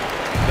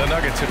 The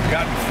Nuggets have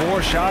gotten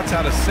 4 shots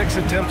out of 6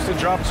 attempts to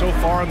drop so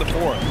far in the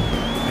fourth.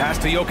 Pass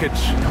to Jokic.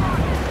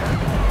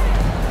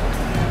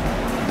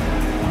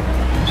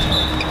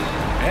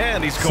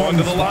 And he's going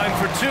to the line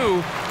for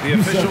 2. The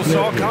official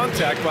saw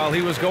contact while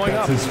he was going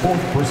up. That's his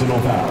 4th personal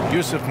foul.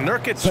 Yusuf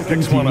Nurkic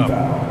picks one up.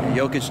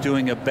 Jokic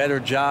doing a better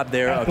job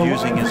there of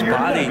using his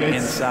body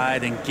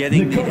inside and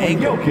getting the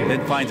angle,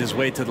 then finds his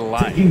way to the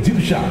line. Taking 2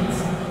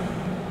 shots.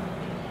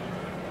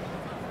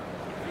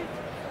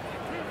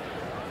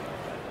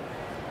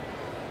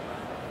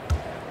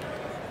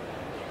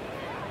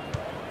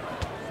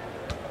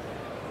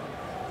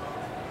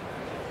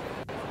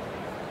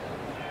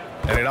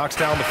 And he knocks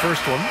down the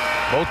first one.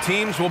 Both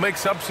teams will make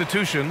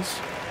substitutions.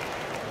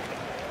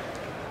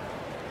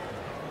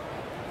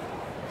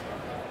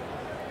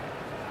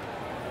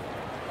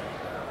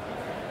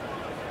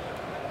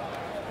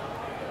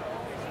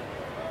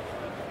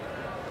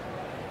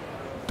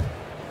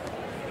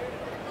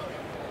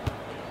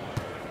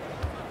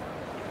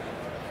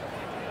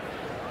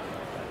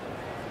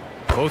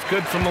 Both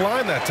good from the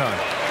line that time.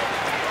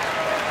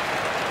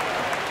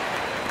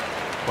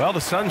 Well,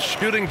 the Suns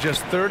shooting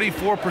just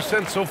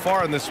 34% so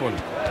far in this one.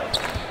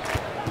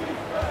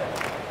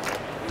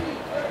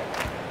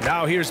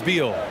 Now here's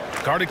Beal,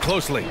 guarded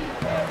closely.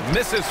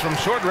 Misses from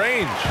short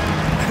range.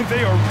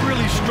 They are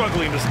really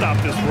struggling to stop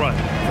this run.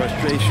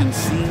 Frustration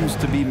seems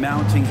to be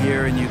mounting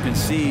here, and you can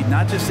see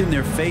not just in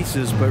their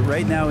faces, but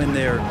right now in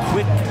their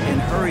quick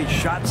and hurried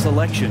shot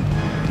selection.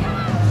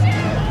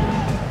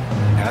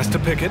 Pass to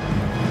Pickett.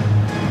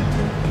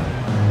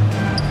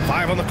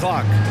 5 on the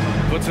clock.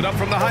 Puts it up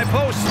from the high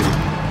post.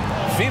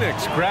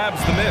 Phoenix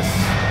grabs the miss.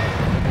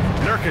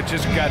 Nurkic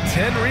has got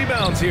 10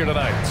 rebounds here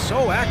tonight.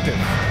 So active.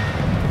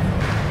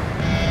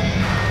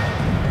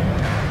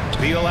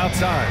 Beal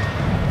outside.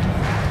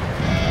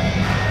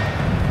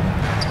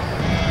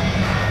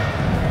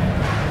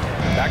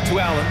 Back to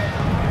Allen.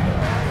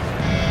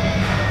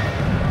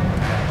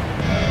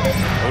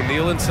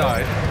 O'Neal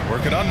inside.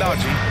 Working on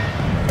Najee.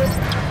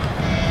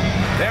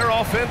 Their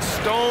offense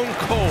stone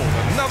cold.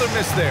 Another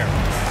miss there.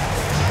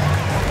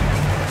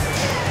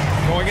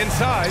 Going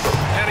inside,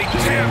 and he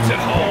jams it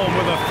home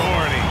with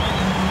authority.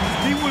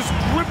 He was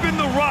gripping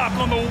the rock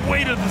on the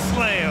weight of the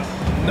slam.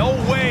 No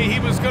way he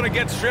was going to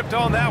get stripped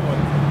on that one.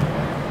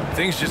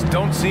 Things just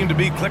don't seem to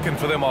be clicking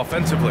for them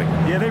offensively.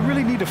 Yeah, they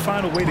really need to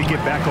find a way to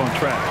get back on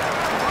track.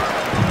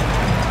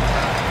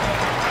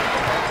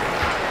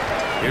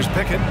 Here's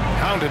Pickett,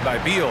 hounded by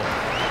Beal.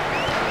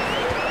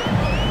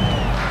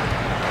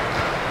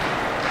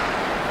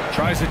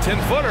 Tries a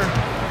 10-footer.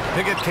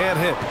 Pickett can't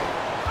hit.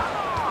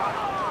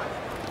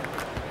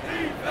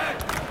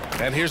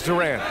 And here's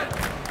Durant.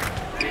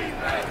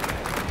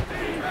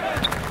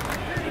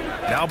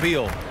 Now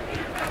Beal.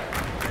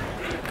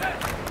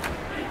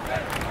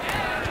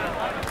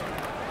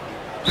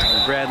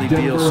 Bradley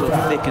Beal, so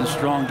thick and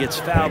strong, gets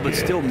fouled, but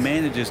still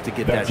manages to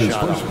get that shot. That's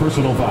his first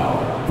personal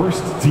foul.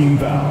 First team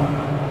foul.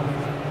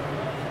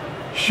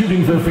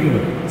 Shooting for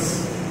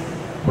Phoenix.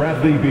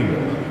 Bradley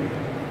Beal.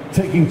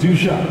 Taking 2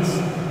 shots.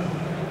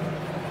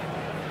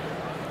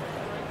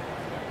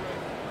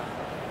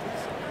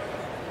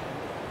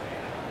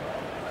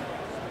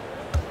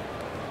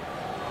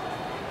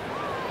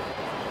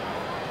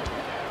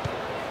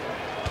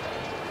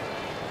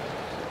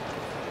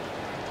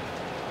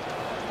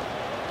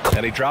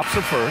 And he drops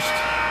it first.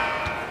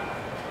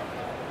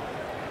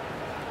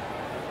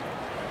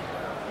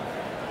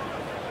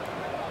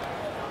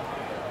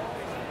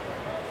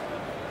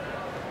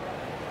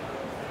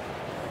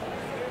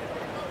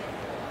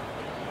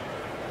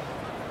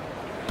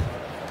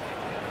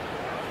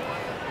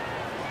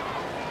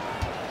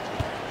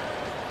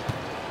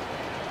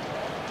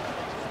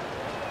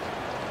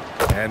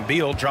 And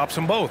Beal drops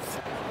them both.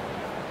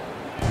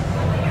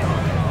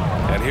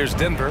 And here's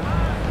Denver.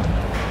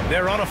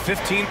 They're on a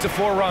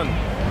 15-4 run.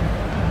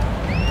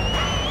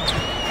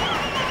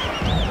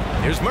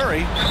 Here's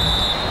Murray.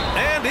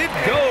 And it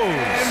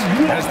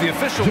goes. As the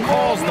official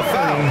calls the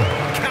foul.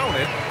 Count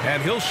it.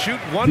 And he'll shoot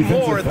one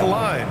more at the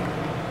line.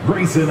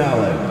 Grayson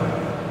Allen.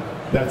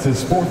 That's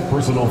his 4th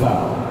personal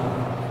foul.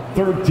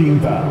 3rd team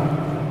foul.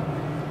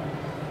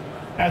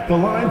 At the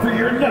line for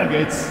your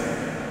Nuggets,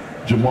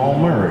 Jamal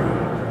Murray.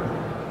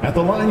 At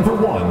the line for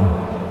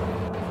 1.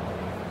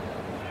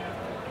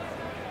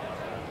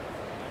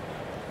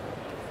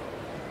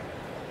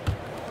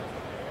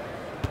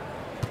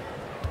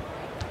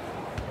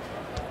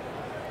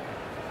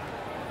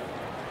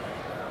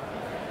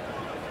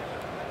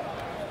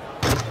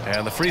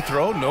 And the free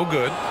throw, no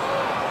good.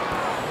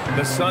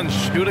 The Suns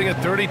shooting at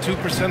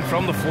 32%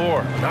 from the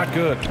floor. Not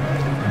good.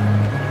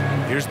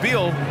 Here's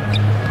Beal.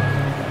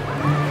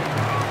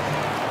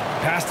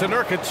 Pass to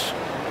Nurkic.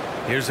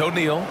 Here's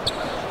O'Neal.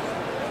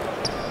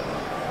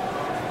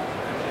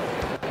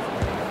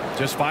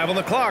 Just 5 on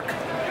the clock.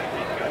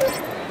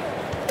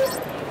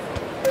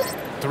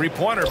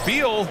 Three-pointer.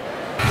 Beal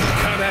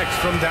connects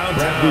from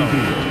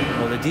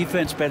downtown. Well, the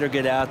defense better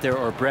get out there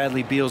or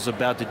Bradley Beal's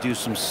about to do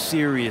some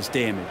serious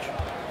damage.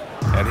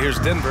 And here's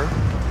Denver.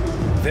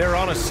 They're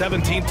on a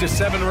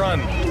 17-7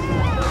 run.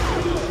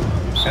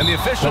 And the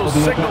officials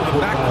signal the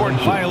backcourt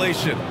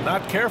violation.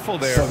 Not careful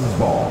there. Suns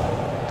ball.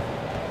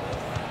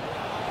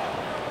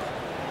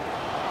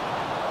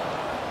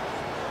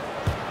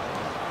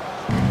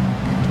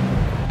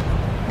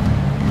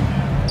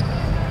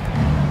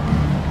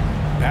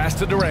 Pass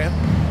to Durant.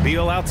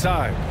 Beal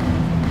outside.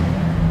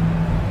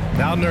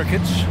 Now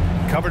Nurkic,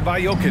 covered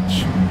by Jokic.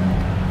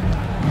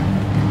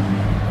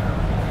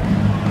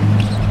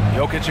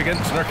 Jokic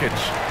against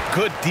Nurkic.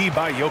 Good D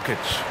by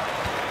Jokic.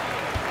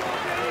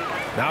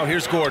 Now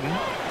here's Gordon.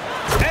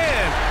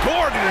 And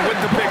Gordon with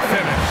the big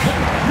finish.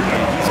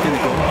 He's going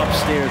to go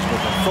upstairs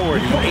with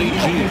authority.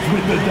 AG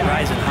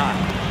rising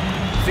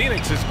hot.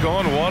 Phoenix has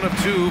gone 1 of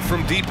 2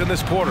 from deep in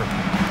this quarter.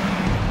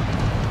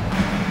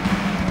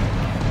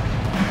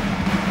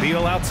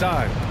 Beal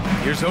outside.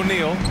 Here's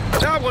O'Neal.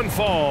 That one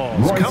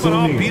falls. Coming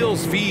off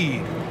Beal's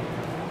feed.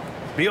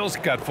 Beal's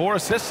got 4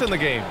 assists in the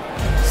game.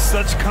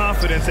 Such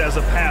confidence as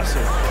a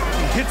passer.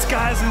 He hits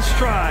guys in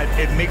stride.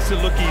 It makes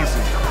it look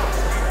easy.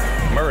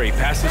 Murray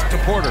passes to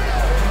Porter.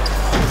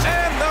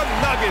 And the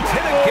Nuggets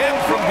hit again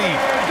from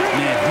deep.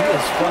 Man, he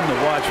is fun to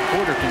watch.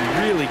 Porter can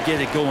really get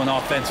it going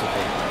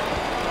offensively.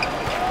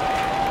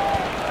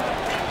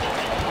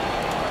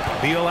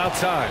 Beal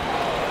outside.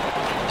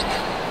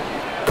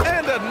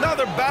 And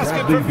another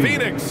basket for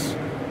Phoenix.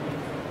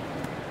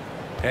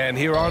 And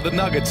here are the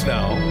Nuggets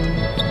now.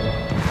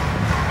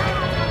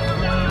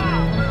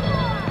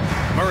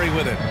 Murray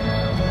with it.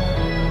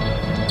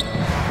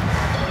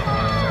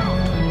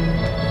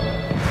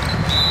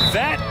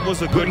 That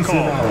was a good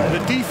call.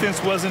 The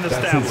defense wasn't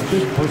established. That's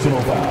his 5th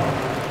personal foul.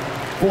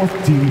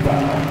 4th team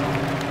foul.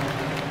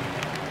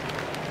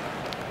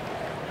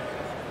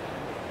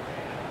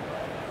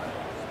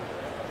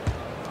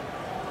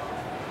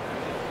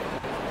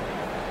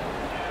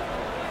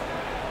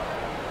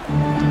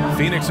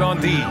 Phoenix on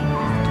D.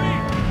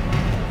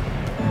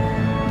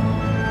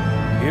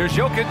 Here's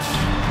Jokic.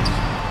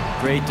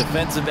 Great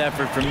defensive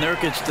effort from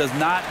Nurkic. Does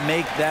not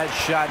make that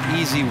shot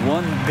easy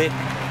one bit.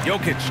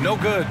 Jokic, no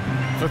good.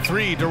 For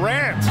 3,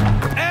 Durant.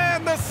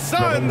 And the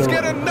Suns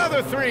get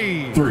another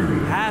 3.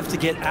 Have to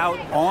get out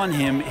on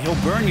him. He'll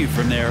burn you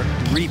from there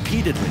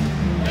repeatedly.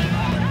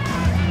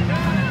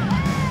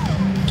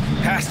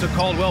 Pass to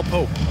Caldwell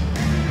Pope.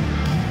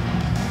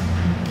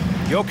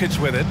 Jokic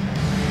with it.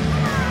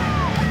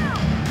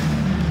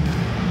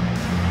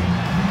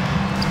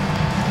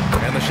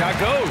 And the shot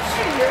goes.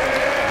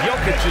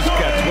 Jokic has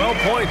got 12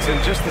 points in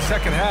just the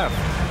second half.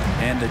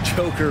 And the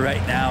Joker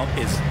right now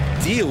is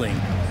dealing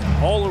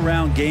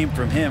all-around game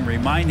from him,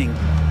 reminding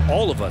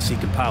all of us he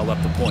can pile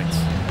up the points.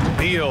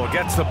 Beal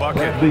gets the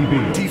bucket.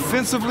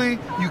 Defensively,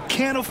 you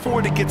can't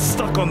afford to get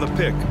stuck on the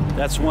pick.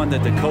 That's one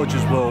that the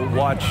coaches will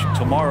watch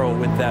tomorrow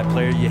with that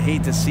player. You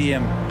hate to see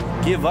him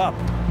give up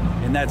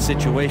in that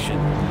situation.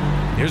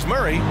 Here's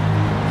Murray.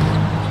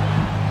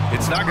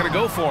 It's not going to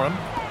go for him.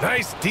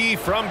 Nice D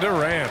from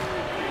Durant.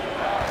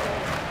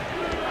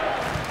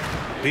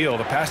 Beal,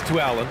 the pass to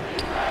Allen.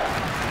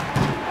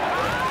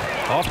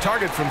 Off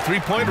target from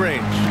 3-point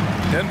range.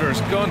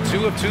 Denver's gone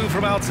 2 of 2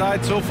 from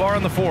outside so far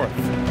in the 4th.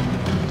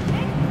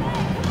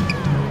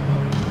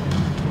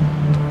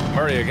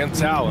 Murray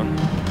against Allen.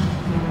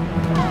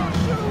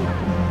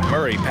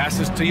 Murray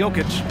passes to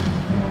Jokic.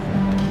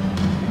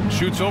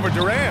 Shoots over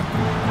Durant.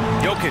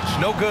 Jokic,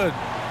 no good.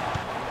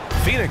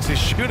 Phoenix is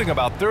shooting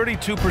about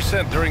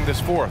 32% during this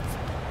 4th.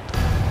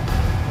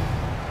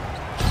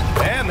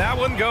 And that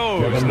one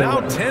goes.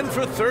 Now 10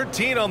 for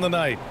 13 on the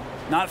night.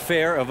 Not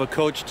fair of a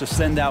coach to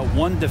send out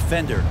one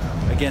defender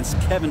against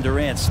Kevin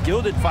Durant,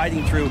 skilled at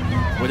fighting through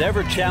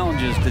whatever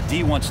challenges the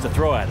D wants to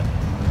throw at him.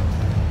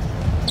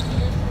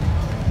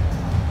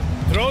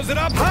 Throws it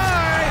up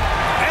high,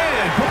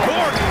 and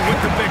Gordon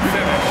with the big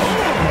finish.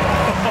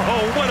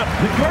 Oh, what a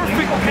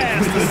perfect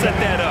pass to set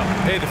that up.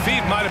 Hey, the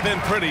feed might have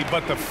been pretty,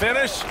 but the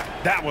finish,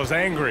 that was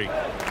angry.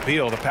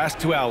 Beal, the pass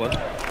to Allen.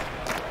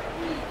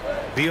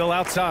 Beal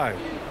outside.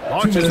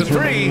 Launches a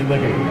 3.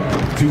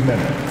 2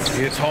 minutes.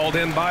 It's hauled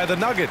in by the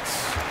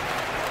Nuggets.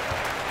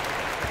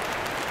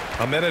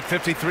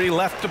 1:53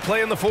 left to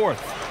play in the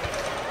 4th.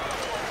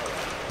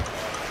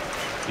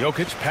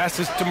 Jokic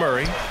passes to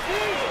Murray.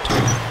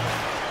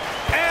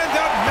 And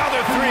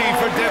another 3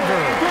 for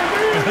Denver.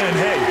 And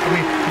hey, I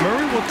mean,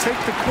 Murray will take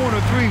the corner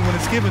 3 when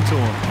it's given to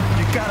him.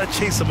 You got to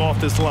chase him off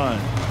this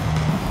line.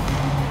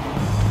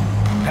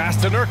 Pass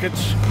to Nurkic.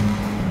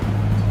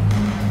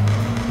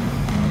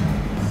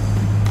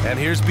 And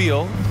here's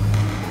Beal.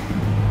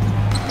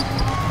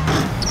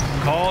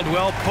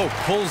 Caldwell Pope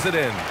pulls it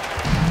in.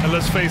 And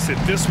let's face it,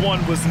 this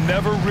one was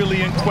never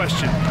really in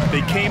question.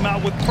 They came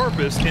out with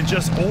purpose and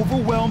just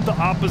overwhelmed the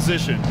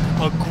opposition.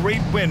 A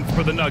great win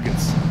for the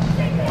Nuggets.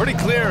 Pretty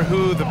clear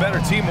who the better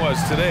team was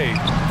today.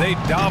 They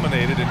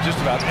dominated in just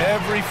about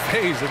every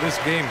phase of this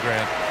game,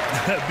 Grant.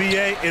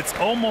 BA, it's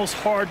almost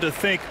hard to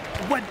think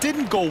what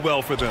didn't go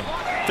well for them.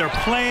 Their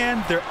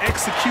plan, their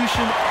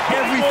execution,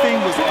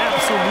 everything was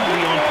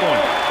absolutely on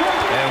point.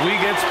 And we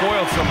get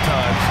spoiled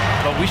sometimes,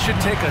 but we should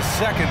take a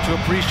second to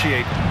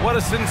appreciate what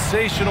a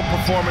sensational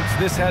performance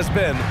this has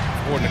been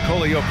for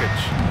Nikola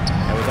Jokic.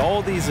 And with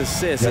all these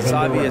assists, it's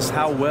obvious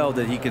how well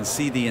that he can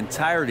see the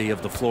entirety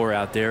of the floor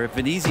out there. If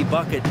an easy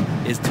bucket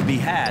is to be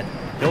had,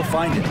 he'll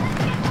find it.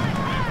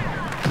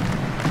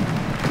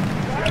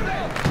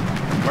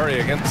 Murray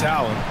against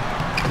Allen.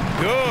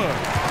 Good.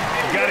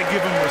 You got to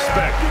give them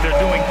respect. They're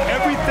doing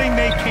everything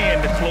they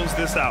can to close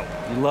this out.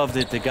 You love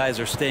that the guys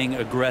are staying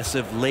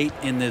aggressive late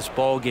in this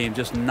ball game,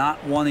 just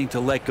not wanting to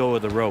let go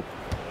of the rope.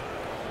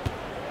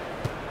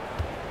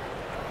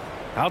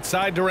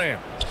 Outside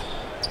Durant.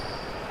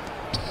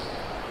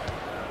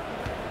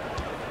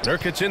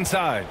 Nurkic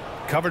inside,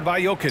 covered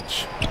by Jokic.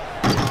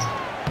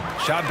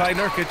 Shot by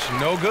Nurkic,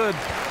 no good.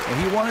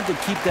 And he wanted to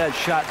keep that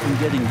shot from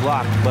getting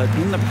blocked, but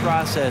in the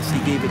process, he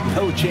gave it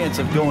no chance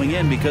of going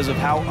in because of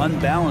how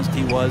unbalanced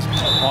he was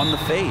on the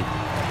fade.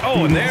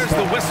 Oh, and there's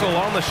the whistle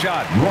on the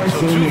shot.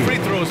 So 2 free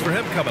throws for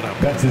him coming up.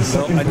 That's his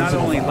second. I not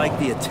only like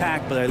the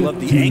attack, but I love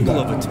the angle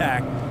of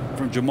attack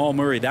from Jamal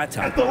Murray that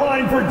time. At the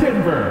line for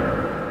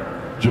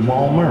Denver,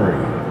 Jamal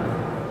Murray.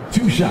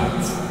 2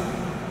 shots.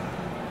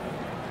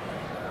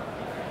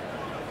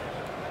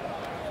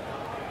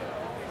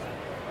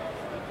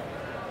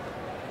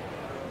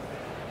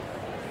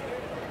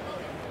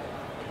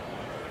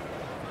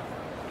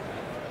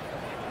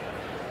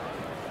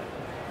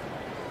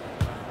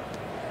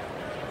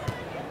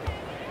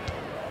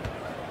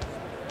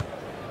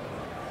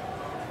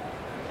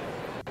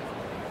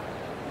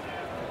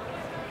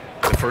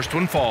 First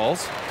one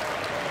falls.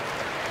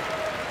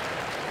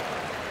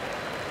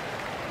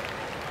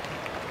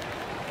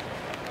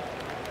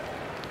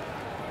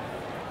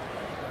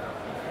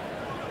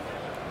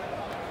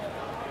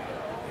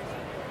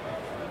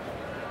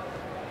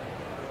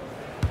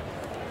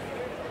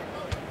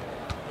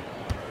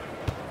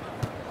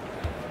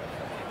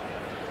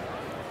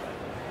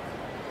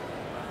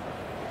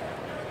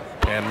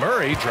 And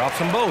Murray drops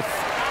them both.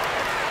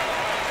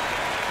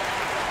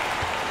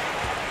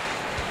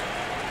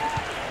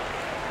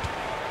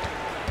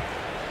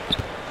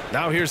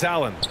 Now here's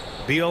Allen.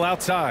 Beal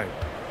outside.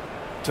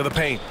 To the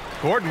paint.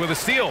 Gordon with a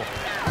steal.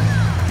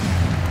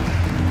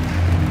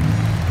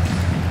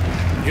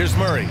 Here's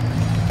Murray.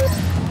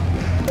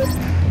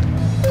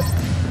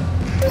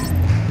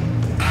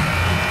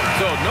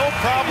 So no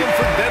problem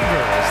for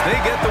Denver as they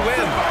get the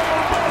win.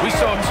 We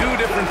saw 2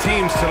 different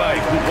teams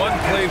tonight. One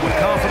played with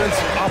confidence,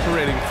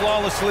 operating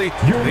flawlessly.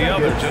 The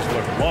other just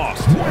looked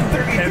lost.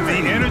 And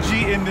the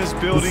energy in this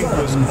building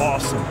was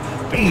awesome.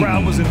 The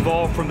crowd was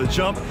involved from the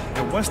jump,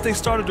 and once they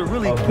started to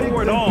really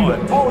pour it on,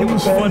 it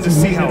was fun to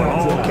see how it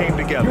all came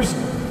together.